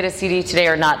decide to get a CD today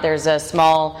or not, there's a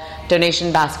small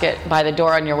donation basket by the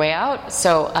door on your way out.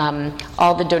 So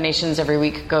all the donations every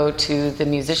week go to the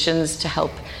musicians to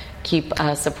help keep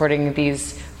supporting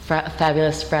these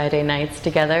fabulous Friday nights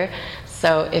together.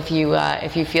 So if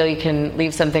you feel you can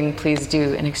leave something, please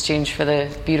do in exchange for the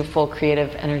beautiful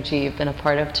creative energy you've been a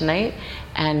part of tonight.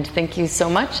 And thank you so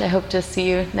much. I hope to see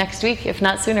you next week, if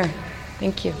not sooner.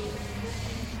 Thank you.